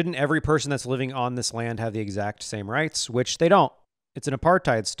 Yeah, shouldn't every person that's living on this land have the exact same rights? Which they don't. It's an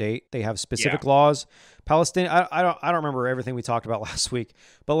apartheid state. They have specific laws. Palestinian. I don't remember everything we talked about last week,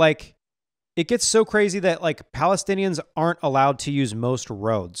 but like, it gets so crazy that like Palestinians aren't allowed to use most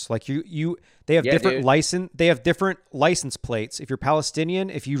roads. Like they have different license plates. If you're Palestinian,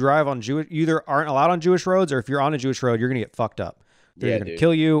 if you drive on Jewish, you either aren't allowed on Jewish roads, or if you're on a Jewish road, you're gonna get fucked up. They're going to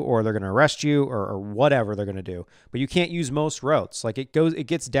kill you, or they're going to arrest you, or whatever they're going to do. But you can't use most roads. Like, it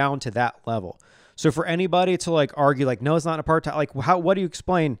gets down to that level. So for anybody to like argue like, no, it's not apartheid, like, what do you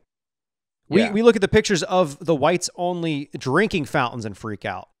explain? We look at the pictures of the whites only drinking fountains and freak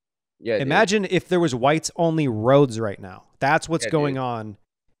out. Yeah. Imagine if there was whites only roads right now. That's what's going on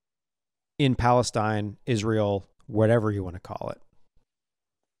in Palestine, Israel, whatever you want to call it.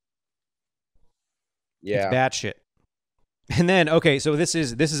 Yeah. It's bad shit. And then, okay, so this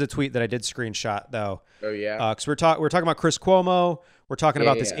is a tweet that I did screenshot, though. Oh yeah, because we're talking about Chris Cuomo. We're talking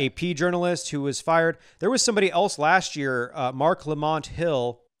about this AP journalist who was fired. There was somebody else last year, Mark Lamont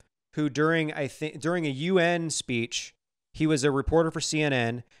Hill, who during a UN speech, he was a reporter for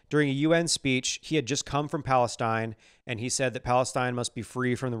CNN. During a UN speech, he had just come from Palestine, and he said that Palestine must be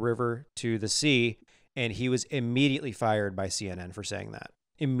free from the river to the sea, and he was immediately fired by CNN for saying that.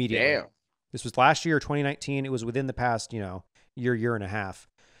 Immediately. Damn. This was last year, 2019. It was within the past, year and a half.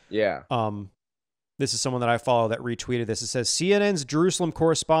 Yeah. This is someone that I follow that retweeted this. It says CNN's Jerusalem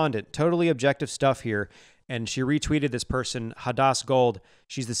correspondent, totally objective stuff here. And she retweeted this person, Hadass Gold.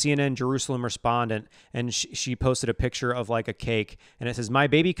 She's the CNN Jerusalem respondent. And she posted a picture of like a cake. And it says, my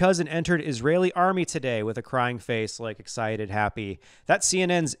baby cousin entered Israeli army today with a crying face, like excited, happy. That's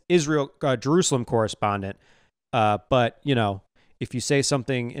CNN's Jerusalem correspondent. But, you know, if you say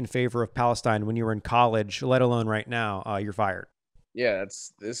something in favor of Palestine when you were in college, let alone right now, you're fired. Yeah,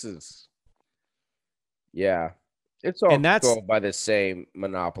 it's all And that's controlled by the same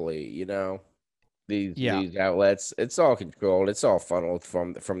monopoly, you know. These Yeah. news outlets, it's all controlled. It's all funneled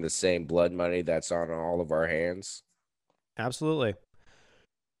from the same blood money that's on all of our hands. Absolutely.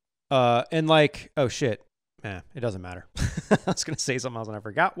 And like, oh shit, man, it doesn't matter. I was gonna say something else and I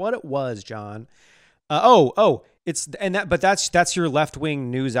forgot what it was, John. But that's your left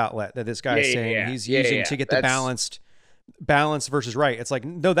wing news outlet that this guy is saying he's using to get the balance versus right. It's like,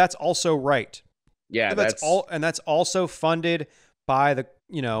 no, that's also right. Yeah, that's also funded by the,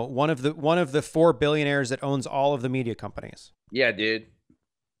 you know, one of the 4 billionaires that owns all of the media companies. Yeah, dude.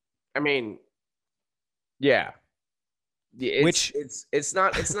 I mean, yeah. It's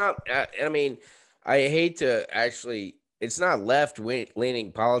not I mean, I hate to actually, it's not left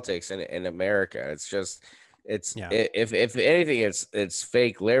leaning politics in America. It's just if anything, it's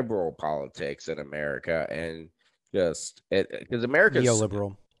fake liberal politics in America, and just because America's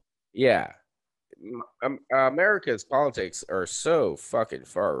neoliberal. Yeah. America's politics are so fucking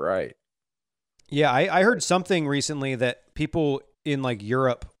far right. Yeah, I heard something recently that people in like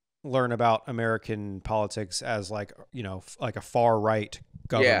Europe learn about American politics as like, you know, like a far right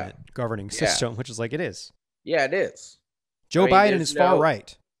governing system, which is like it is. Yeah, it is. Joe Biden is far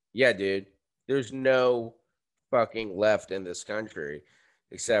right. Yeah, dude. There's no fucking left in this country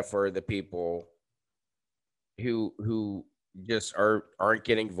except for the people who just aren't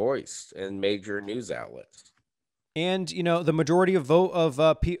getting voiced in major news outlets. And you know, the majority of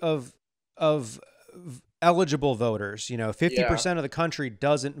eligible voters, you know, 50% of the country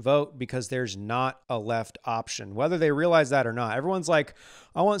doesn't vote because there's not a left option, whether they realize that or not. Everyone's like,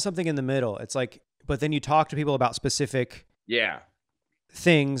 I want something in the middle. It's like, but then you talk to people about specific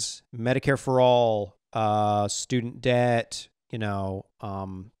things, Medicare for all, student debt, you know,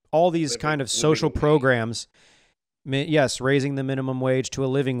 all these kind of social programs. Yes, raising the minimum wage to a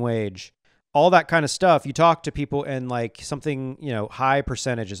living wage, all that kind of stuff. You talk to people and like something, you know, high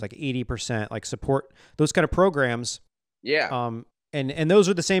percentages, like 80%, like support those kind of programs. Yeah. And those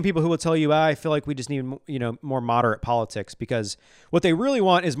are the same people who will tell you, I feel like we just need, you know, more moderate politics, because what they really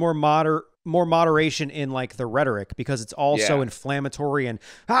want is more moderation in like the rhetoric, because it's all so inflammatory and,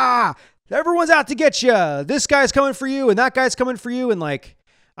 everyone's out to get you. This guy's coming for you and that guy's coming for you. And like,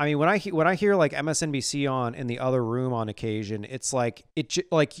 I mean, when I hear like MSNBC on in the other room on occasion, it's like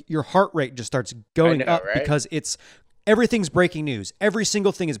like your heart rate just starts going up, right? Because everything's breaking news. Every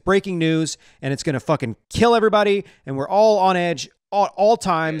single thing is breaking news, and it's going to fucking kill everybody. And we're all on edge all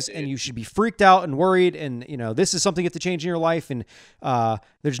times, and you should be freaked out and worried. And, you know, this is something you have to change in your life. And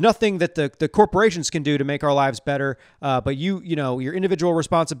there's nothing that the corporations can do to make our lives better. But you know, your individual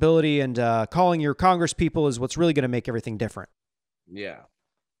responsibility and calling your Congress people is what's really going to make everything different. Yeah.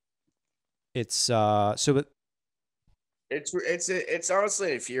 It's it's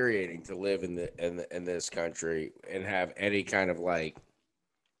honestly infuriating to live in this country and have any kind of like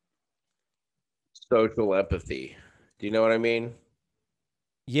social empathy. Do you know what I mean?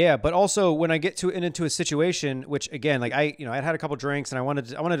 Yeah, but also when I get into a situation, which again, like I had a couple drinks and I wanted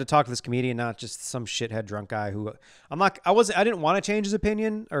to talk to this comedian, not just some shithead drunk guy who I didn't want to change his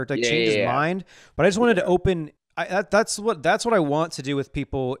opinion or like change his mind, but I just wanted to open. That's what I want to do with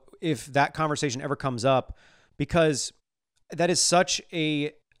people if that conversation ever comes up, because that is such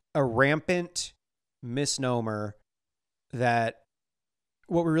a rampant misnomer that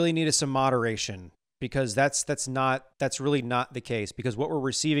what we really need is some moderation, because that's really not the case, because what we're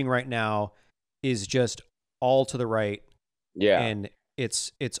receiving right now is just all to the right. Yeah. And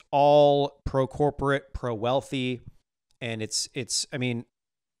it's all pro corporate, pro wealthy, and it's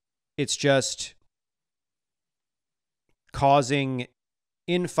just causing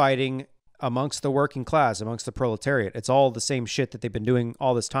infighting amongst the working class, amongst the proletariat. It's all the same shit that they've been doing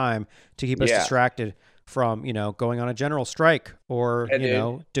all this time to keep us distracted from, you know, going on a general strike or,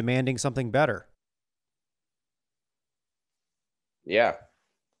 know, demanding something better. Yeah.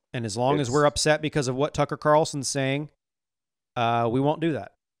 And as long as we're upset because of what Tucker Carlson's saying, we won't do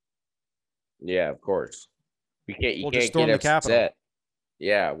that. Yeah, of course. You can't just storm the Capitol.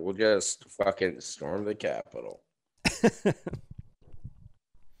 Yeah, we'll just fucking storm the Capitol.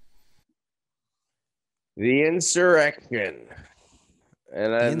 The insurrection.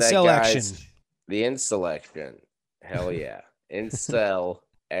 And then that Inselection. guy's the inselection. Hell yeah. Incel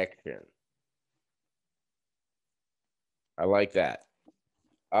action. I like that.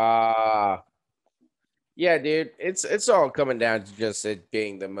 Yeah, dude. It's all coming down to just it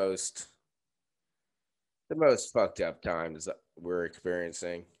being the most fucked up times we're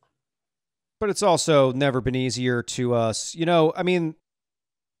experiencing. But it's also never been easier to us. I mean,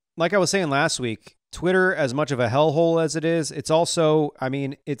 like I was saying last week, Twitter, as much of a hellhole as it is, it's also, I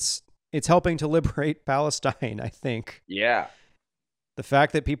mean, it's helping to liberate Palestine, I think. Yeah. The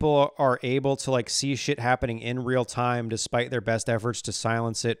fact that people are able to like see shit happening in real time despite their best efforts to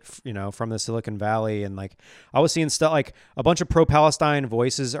silence it, from the Silicon Valley. And like, I was seeing stuff like a bunch of pro-Palestine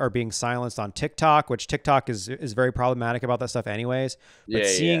voices are being silenced on TikTok, which TikTok is very problematic about that stuff anyways. But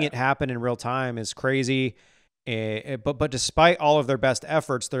seeing it happen in real time is crazy. But despite all of their best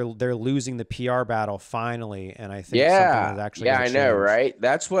efforts, they're losing the PR battle finally, and I think something is actually I know, right?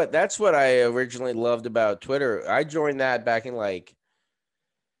 That's what I originally loved about Twitter. I joined that back in like,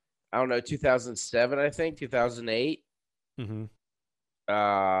 I don't know, 2007, I think 2008. Mm-hmm.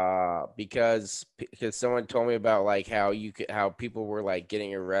 Because someone told me about like how people were like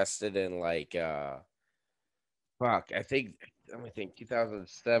getting arrested and like I think, let me think,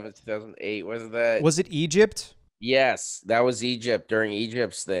 2007, 2008, was it Egypt? Yes, that was Egypt, during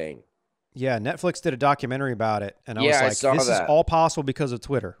Egypt's thing. Yeah, Netflix did a documentary about it, and I was I like, saw this that. is all possible because of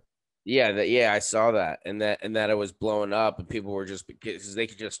Twitter. Yeah, I saw that, and that it was blowing up, and people were just, because they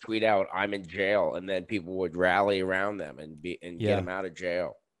could just tweet out, "I'm in jail," and then people would rally around them and get them out of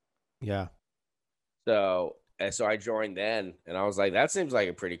jail. Yeah. So I joined then, and I was like, that seems like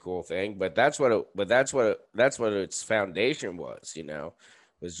a pretty cool thing. But that's what its foundation was,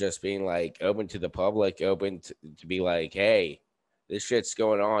 was just being like open to the public, open to be like, hey, this shit's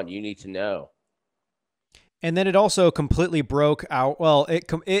going on. You need to know. And then it also completely broke out. Well, it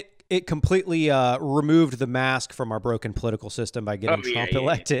completely removed the mask from our broken political system by getting Trump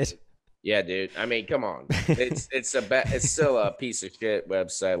elected. Yeah, dude. I mean, come on. It's still a piece of shit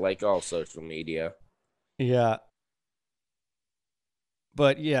website, like all social media. Yeah.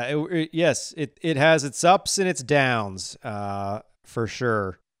 But yeah, it has its ups and its downs, for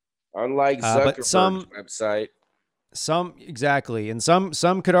sure. Unlike Zuckerberg's website. Exactly. And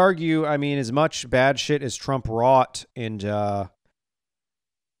some could argue, I mean, as much bad shit as Trump wrought, and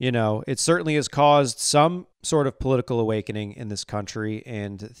it certainly has caused some sort of political awakening in this country,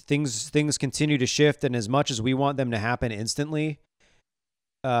 and things continue to shift. And as much as we want them to happen instantly,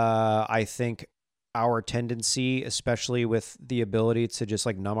 I think our tendency, especially with the ability to just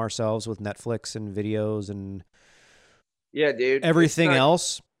like numb ourselves with Netflix and videos and everything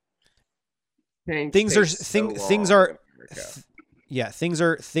else, things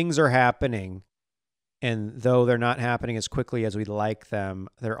are happening. And though they're not happening as quickly as we'd like them,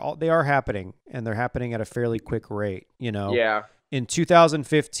 they are happening, and they're happening at a fairly quick rate. Yeah. In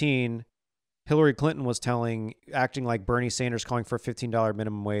 2015, Hillary Clinton was acting like Bernie Sanders calling for a $15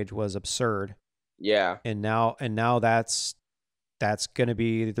 minimum wage was absurd. Yeah. And now that's going to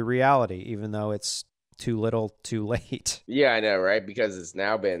be the reality, even though it's too little, too late. Yeah, I know, right? Because it's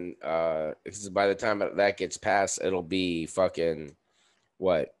now been by the time that gets passed, it'll be fucking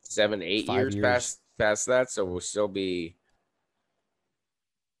what, 7-8 years past that, so we'll still be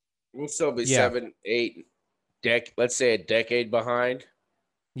 7, 8 let's say a decade behind.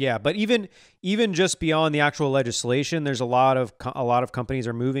 Yeah, but even just beyond the actual legislation, there's a lot of companies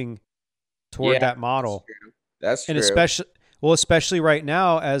are moving toward that model. That's true. And especially right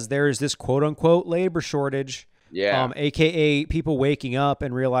now, as there is this quote unquote labor shortage. Yeah. AKA people waking up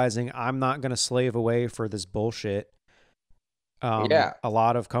and realizing I'm not going to slave away for this bullshit. A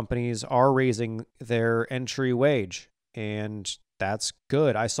lot of companies are raising their entry wage, and that's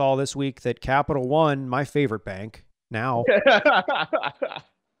good. I saw this week that Capital One, my favorite bank now,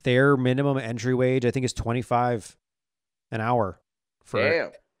 their minimum entry wage, I think, is $25 an hour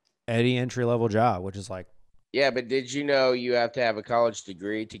for any entry level job, which is like. Yeah, but did you know you have to have a college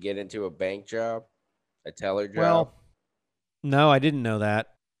degree to get into a bank job, a teller job? Well, no, I didn't know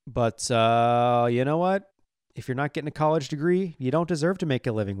that. But you know what? If you're not getting a college degree, you don't deserve to make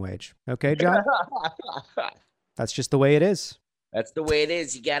a living wage. Okay, John? That's just the way it is. That's the way it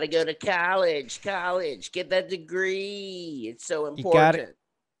is. You got to go to college, get that degree. It's so important.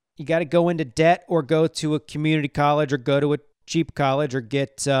 You got to go into debt, or go to a community college, or go to a cheap college, or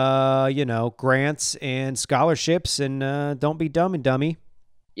get, grants and scholarships, and don't be dumb and dummy.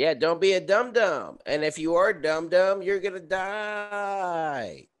 Yeah, don't be a dum-dum. And if you are dumb, you're going to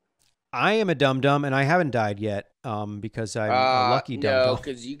die. I am a dum-dum, and I haven't died yet, because I'm a lucky dum-dum. No,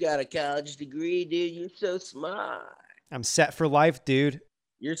 because you got a college degree, dude. You're so smart. I'm set for life, dude.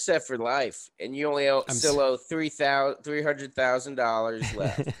 You're set for life, and you only still owe $300,000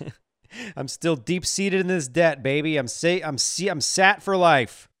 left. I'm still deep seated in this debt, baby. I'm sat for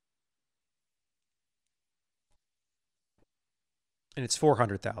life, and it's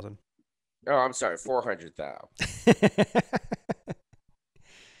 400,000. Oh, I'm sorry, 400,000.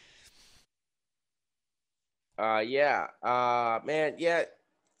 Yeah. Man, yeah.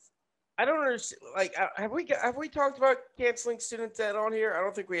 I don't understand. Like, have we talked about canceling student debt on here? I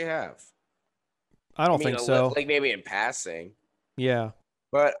don't think we have. I don't think so. Like maybe in passing. Yeah.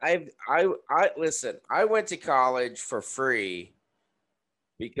 But I listen. I went to college for free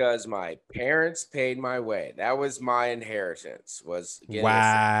because my parents paid my way. That was my inheritance.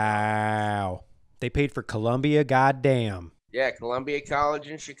 Wow. They paid for Columbia. Goddamn. Yeah, Columbia College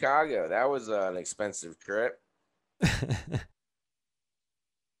in Chicago. That was an expensive trip.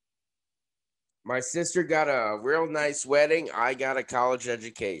 My sister got a real nice wedding. I got a college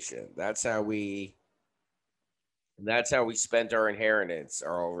education. That's how we spent our inheritance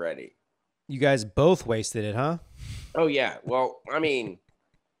already. You guys both wasted it, huh? Oh yeah. Well, I mean,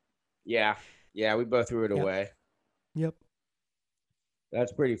 yeah, we both threw it away. Yep.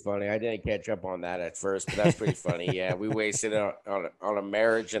 That's pretty funny. I didn't catch up on that at first, but that's pretty funny. Yeah, we wasted it on a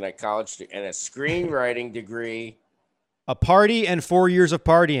marriage and a college and a screenwriting degree. A party and 4 years of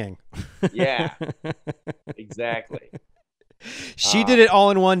partying. Yeah, exactly. She did it all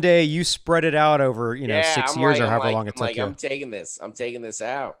in one day. You spread it out over, 6 years or however long it took you. I'm taking this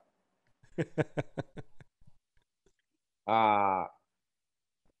out.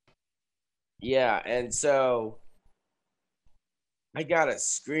 Yeah, and so I got a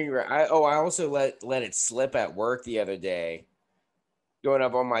screenwriter. I also let it slip at work the other day. Going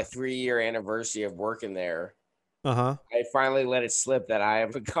up on my 3-year anniversary of working there. Uh-huh. I finally let it slip that I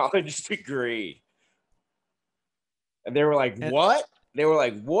have a college degree. And they were like, what? They were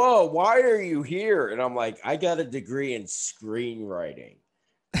like, whoa, why are you here? And I'm like, I got a degree in screenwriting.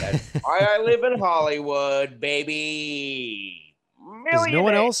 That's why I live in Hollywood, baby. Does no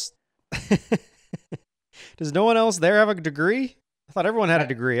one else? Does no one else there have a degree? I thought everyone had a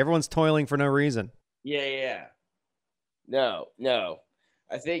degree. Everyone's toiling for no reason. Yeah. No.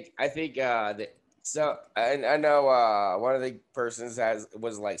 I think so I know one of the persons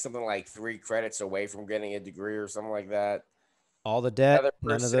was like something like 3 credits away from getting a degree or something like that. All the debt,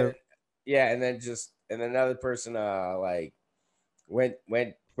 none of the. Yeah, and then another person like went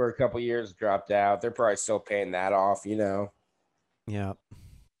for a couple years, dropped out. They're probably still paying that off, Yeah.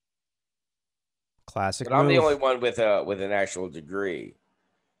 Classic. But I'm the only one with an actual degree.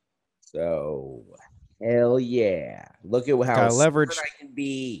 So hell yeah! Look at how leverage I can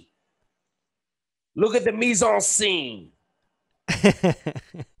be. Look at the mise en scene.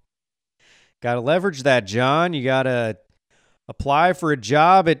 Got to leverage that, John. You got to apply for a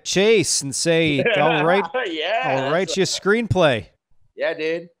job at Chase and say, I'll write you a screenplay. Yeah,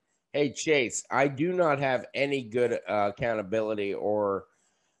 dude. Hey, Chase, I do not have any good accountability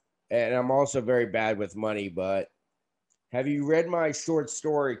and I'm also very bad with money, but have you read my short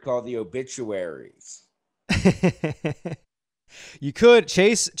story called The Obituaries? You could.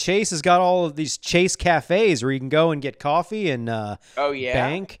 Chase has got all of these Chase cafes where you can go and get coffee and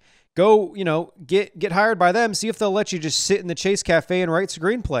bank. Go, get hired by them. See if they'll let you just sit in the Chase cafe and write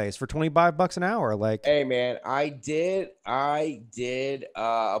screenplays for $25 an hour. Like, hey man, I did apply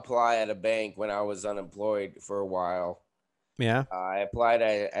at a bank when I was unemployed for a while. Yeah. I applied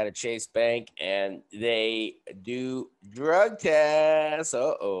at a Chase bank and they do drug tests.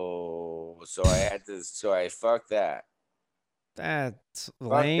 So I fucked that. That's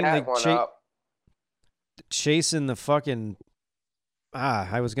lame. That one up. Chasing the fucking.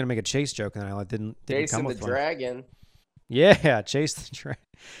 I was gonna make a Chase joke and I didn't come with the dragon. Yeah, chase the dragon.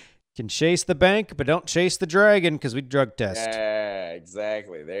 Can chase the bank, but don't chase the dragon because we drug test. Yeah,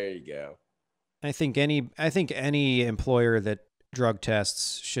 exactly. There you go. I think any employer that drug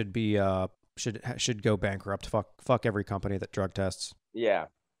tests should be should go bankrupt. Fuck every company that drug tests. Yeah.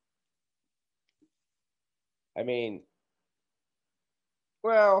 I mean,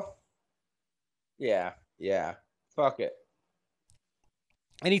 well, yeah. Fuck it.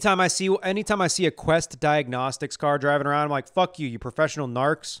 Anytime I see a Quest Diagnostics car driving around, I'm like, fuck you professional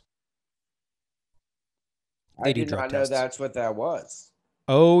narcs. I did not know that's what that was.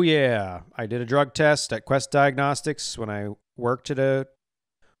 Oh, yeah. I did a drug test at Quest Diagnostics when I worked at a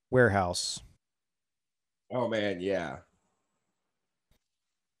warehouse. Oh, man, yeah.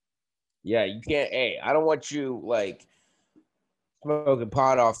 Yeah, you can't. Hey, I don't want you, like, smoking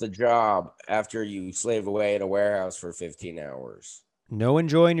pot off the job after you slave away in a warehouse for 15 hours. No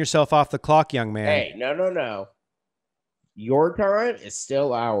enjoying yourself off the clock, young man. Hey, no. Your time is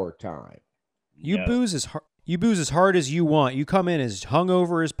still our time. You No. booze as hard. You booze as hard as you want. You come in as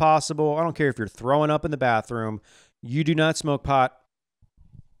hungover as possible. I don't care if you're throwing up in the bathroom. You do not smoke pot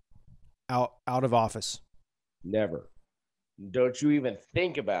out of office. Never. Don't you even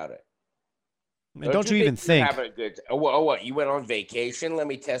think about it. And don't you even think? Have a good. Oh, what? You went on vacation? Let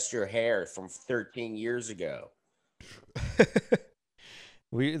me test your hair from 13 years ago.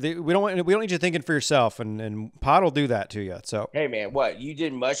 We don't need you thinking for yourself, and pot will do that to you. So hey, man, what you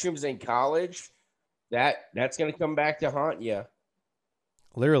did mushrooms in college? That's gonna come back to haunt you.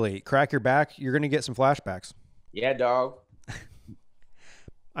 Literally, crack your back. You're gonna get some flashbacks. Yeah, dog.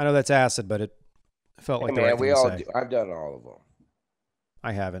 I know that's acid, but it felt like the right thing to say. I've done all of them.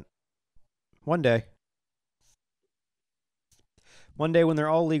 I haven't. One day when they're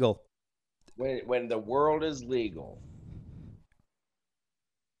all legal. When the world is legal.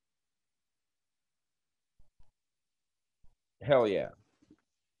 Hell yeah.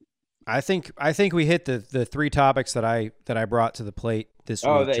 I think we hit the three topics that I brought to the plate this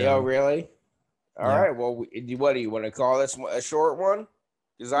week. Oh, really? All right. Well, what do you want to call this a short one?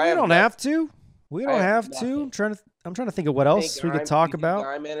 Because We don't have to. I'm trying to think of what else we could talk about.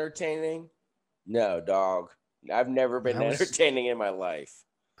 I'm entertaining. No, dog. I've never been entertaining in my life.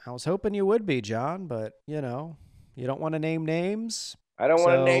 I was hoping you would be, John, but you don't want to name names. I don't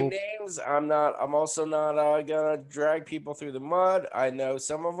want to name names. I'm also not gonna drag people through the mud. I know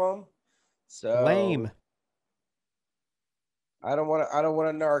some of them. So lame. I don't want to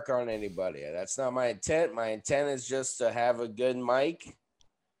narc on anybody. That's not my intent. My intent is just to have a good mic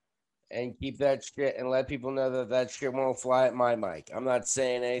and keep that shit and let people know that shit won't fly at my mic. I'm not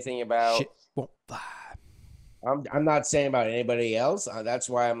saying anything about shit won't fly. I'm not saying about anybody else. That's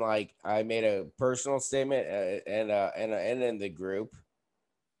why I'm like, I made a personal statement and in the group.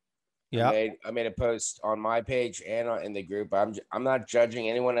 Yeah, I made a post on my page and in the group. I'm not judging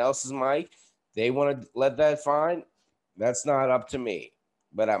anyone else's mic. They want to let that fine. That's not up to me.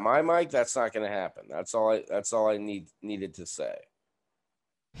 But at my mic, that's not going to happen. That's all I needed to say.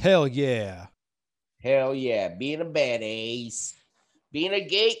 Hell yeah. Hell yeah. Being a badass. Being a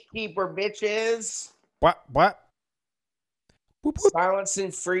gatekeeper, bitches. What? Boop, boop. Silence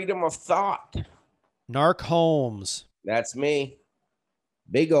and freedom of thought. Narc Holmes. That's me.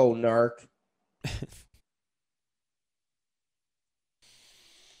 Big old narc.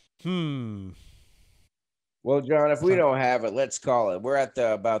 Well, John, if we don't have it, let's call it. We're at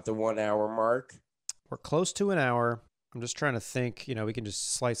about the 1 hour mark. We're close to an hour. I'm just trying to think. We can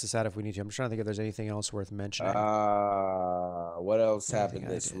just slice this out if we need to. I'm just trying to think if there's anything else worth mentioning. What else happened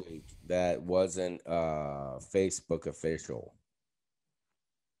this week that wasn't Facebook official?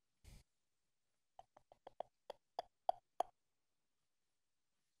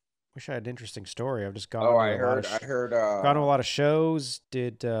 Wish I had an interesting story. I've just gone. I heard. Gone to a lot of shows.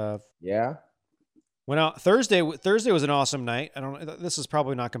 Did yeah. Went out Thursday. Thursday was an awesome night. This is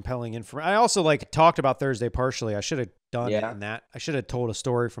probably not compelling information. I also talked about Thursday partially. I should have done it in that. I should have told a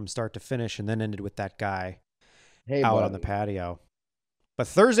story from start to finish and then ended with that guy out on the patio. But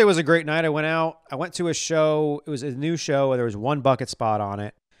Thursday was a great night. I went out. I went to a show. It was a new show. There was one bucket spot on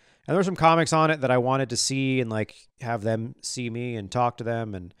it, and there were some comics on it that I wanted to see and have them see me and talk to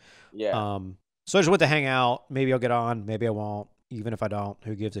them and So I just went to hang out. Maybe I'll get on. Maybe I won't. Even if I don't,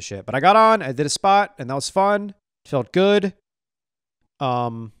 who gives a shit? But I got on. I did a spot, and that was fun. Felt good.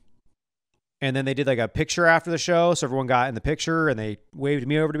 And then they did a picture after the show, so everyone got in the picture, and they waved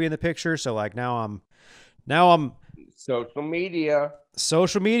me over to be in the picture. So now I'm social media.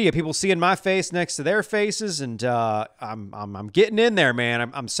 Social media. People seeing my face next to their faces, and I'm getting in there,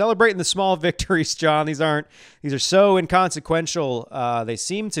 man. I'm celebrating the small victories, John. These are so inconsequential. They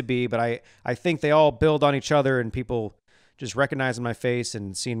seem to be, but I think they all build on each other, and people just recognizing my face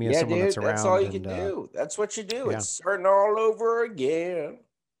and seeing me as someone that's around. That's all you can do. That's what you do. Yeah. It's starting all over again.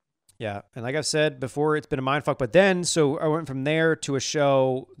 Yeah, and like I've said before, it's been a mindfuck. But then, so I went from there to a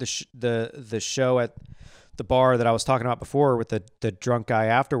show, the show at the bar that I was talking about before with the drunk guy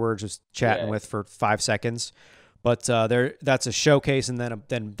afterwards, was chatting with for 5 seconds. But that's a showcase, and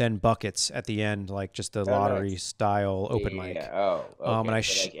then buckets at the end, just a lottery style open mic. Oh, okay.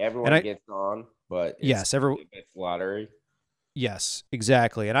 And everyone gets on, but it's lottery. Yes,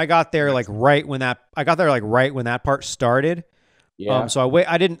 exactly. And I got there right when that part started. Yeah. So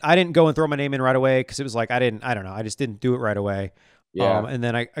I didn't go and throw my name in right away because it was I don't know. I just didn't do it right away. Yeah. And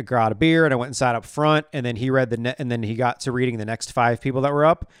then I got a beer and I went and sat up front, and then he read and then he got to reading the next 5 people that were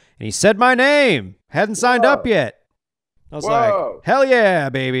up, and he said my name. Hadn't signed up yet. I was like, hell yeah,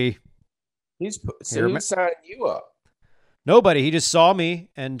 baby. He's signing you up. Nobody. He just saw me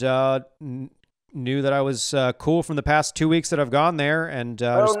and knew that I was cool from the past 2 weeks that I've gone there, and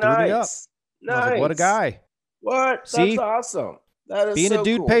just threw me up. Nice. I was like, what a guy. What? See? That's awesome. That is Being so a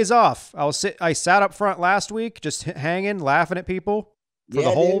dude cool. pays off. I sat up front last week, just hanging, laughing at people for the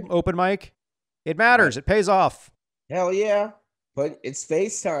Yeah, whole dude. open mic. It matters. It pays off. Hell yeah. But it's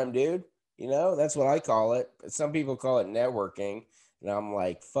FaceTime, dude. You know, that's what I call it. Some people call it networking. And I'm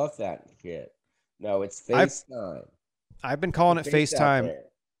like, fuck that shit. No, it's FaceTime. I've been calling it Face out FaceTime. there.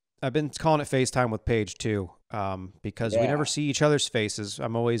 I've been calling it FaceTime with Paige too, because we Yeah. never see each other's faces.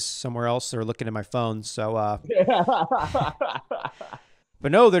 I'm always somewhere else or looking at my phone. So,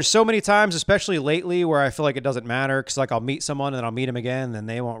 but no, there's so many times, especially lately, where I feel like it doesn't matter because like I'll meet someone and then I'll meet them again, and then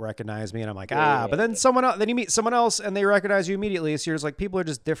they won't recognize me, and I'm like, But then someone else, then you meet someone else and they recognize you immediately. So you're just like, people are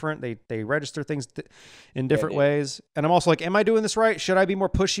just different. They register things in different ways, and I'm also like, am I doing this right? Should I be more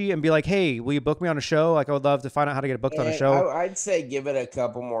pushy and be like, hey, will you book me on a show? Like I would love to find out how to get booked on a show. I'd say give it a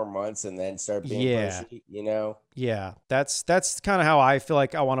couple more months and then start being pushy, you know? Yeah, that's kind of how I feel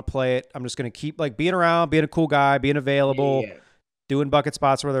like I want to play it. I'm just going to keep like being around, being a cool guy, being available. Yeah. Doing bucket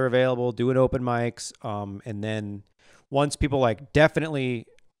spots where they're available, doing open mics, and then once people like definitely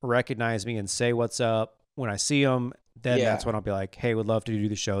recognize me and say what's up when I see them, then that's when I'll be like, "Hey, would love to do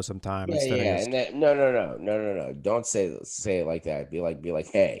the show sometime." Yeah, and then, no. Don't say it like that. Be like,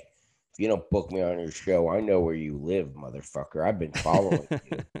 hey, if you don't book me on your show, I know where you live, motherfucker. I've been following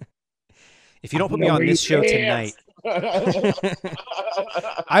you. If you don't put me on this show tonight,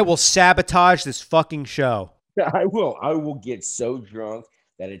 I will sabotage this fucking show. I will get so drunk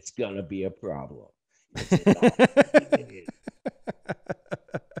that it's gonna be a problem.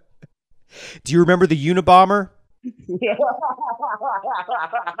 Do you remember the Unabomber?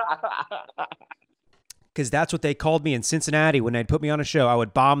 Because that's what they called me in Cincinnati when they'd put me on a show. I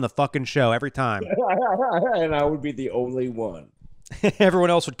would bomb the fucking show every time. And I would be the only one. Everyone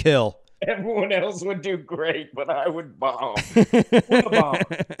else would kill. Everyone else would do great, but I would bomb.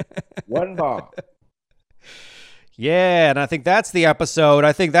 One bomb. Yeah, and I think that's the episode.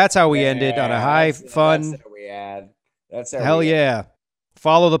 I think that's how we ended on a high, fun. That's how we had. That's how Hell we yeah.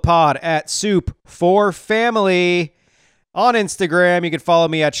 Follow the pod at Soup for Family on Instagram. You can follow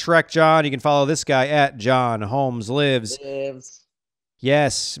me at Shrek John. You can follow this guy at John Holmes Lives.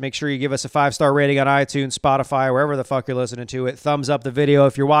 Yes, make sure you give us a 5-star rating on iTunes, Spotify, wherever the fuck you're listening to it. Thumbs up the video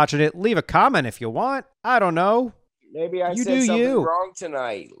if you're watching it. Leave a comment if you want. I don't know. Maybe I said something wrong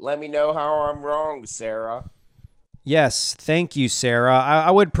tonight. Let me know how I'm wrong, Sarah. Yes, thank you, Sarah.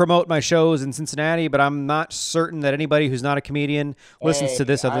 I would promote my shows in Cincinnati, but I'm not certain that anybody who's not a comedian listens to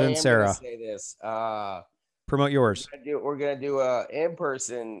this other than Sarah. I'm gonna say this. Promote yours. We're gonna do a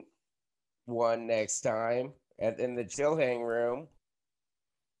in-person one next time in the Chill Hang Room.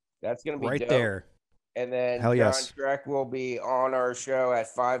 That's gonna be right dope. there. And then Hell yes. John Shrek will be on our show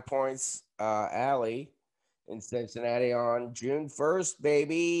at 5 Points Alley in Cincinnati on June 1st,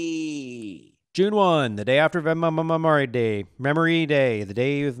 baby. June 1, the day after Memory Day. Memory Day, the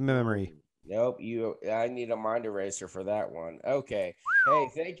day of memory. Nope, I need a mind eraser for that one. Okay. Hey,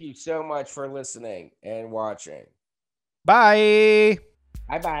 thank you so much for listening and watching. Bye.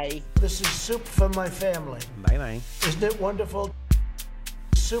 Bye-bye. This is Soup for my family. Bye-bye. Isn't it wonderful?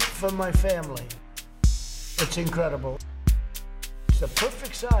 Soup for my family. It's incredible. It's the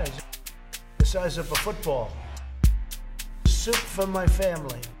perfect size. The size of a football. Soup for my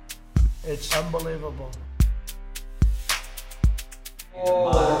family. It's unbelievable. Oh,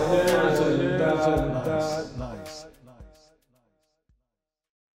 nice.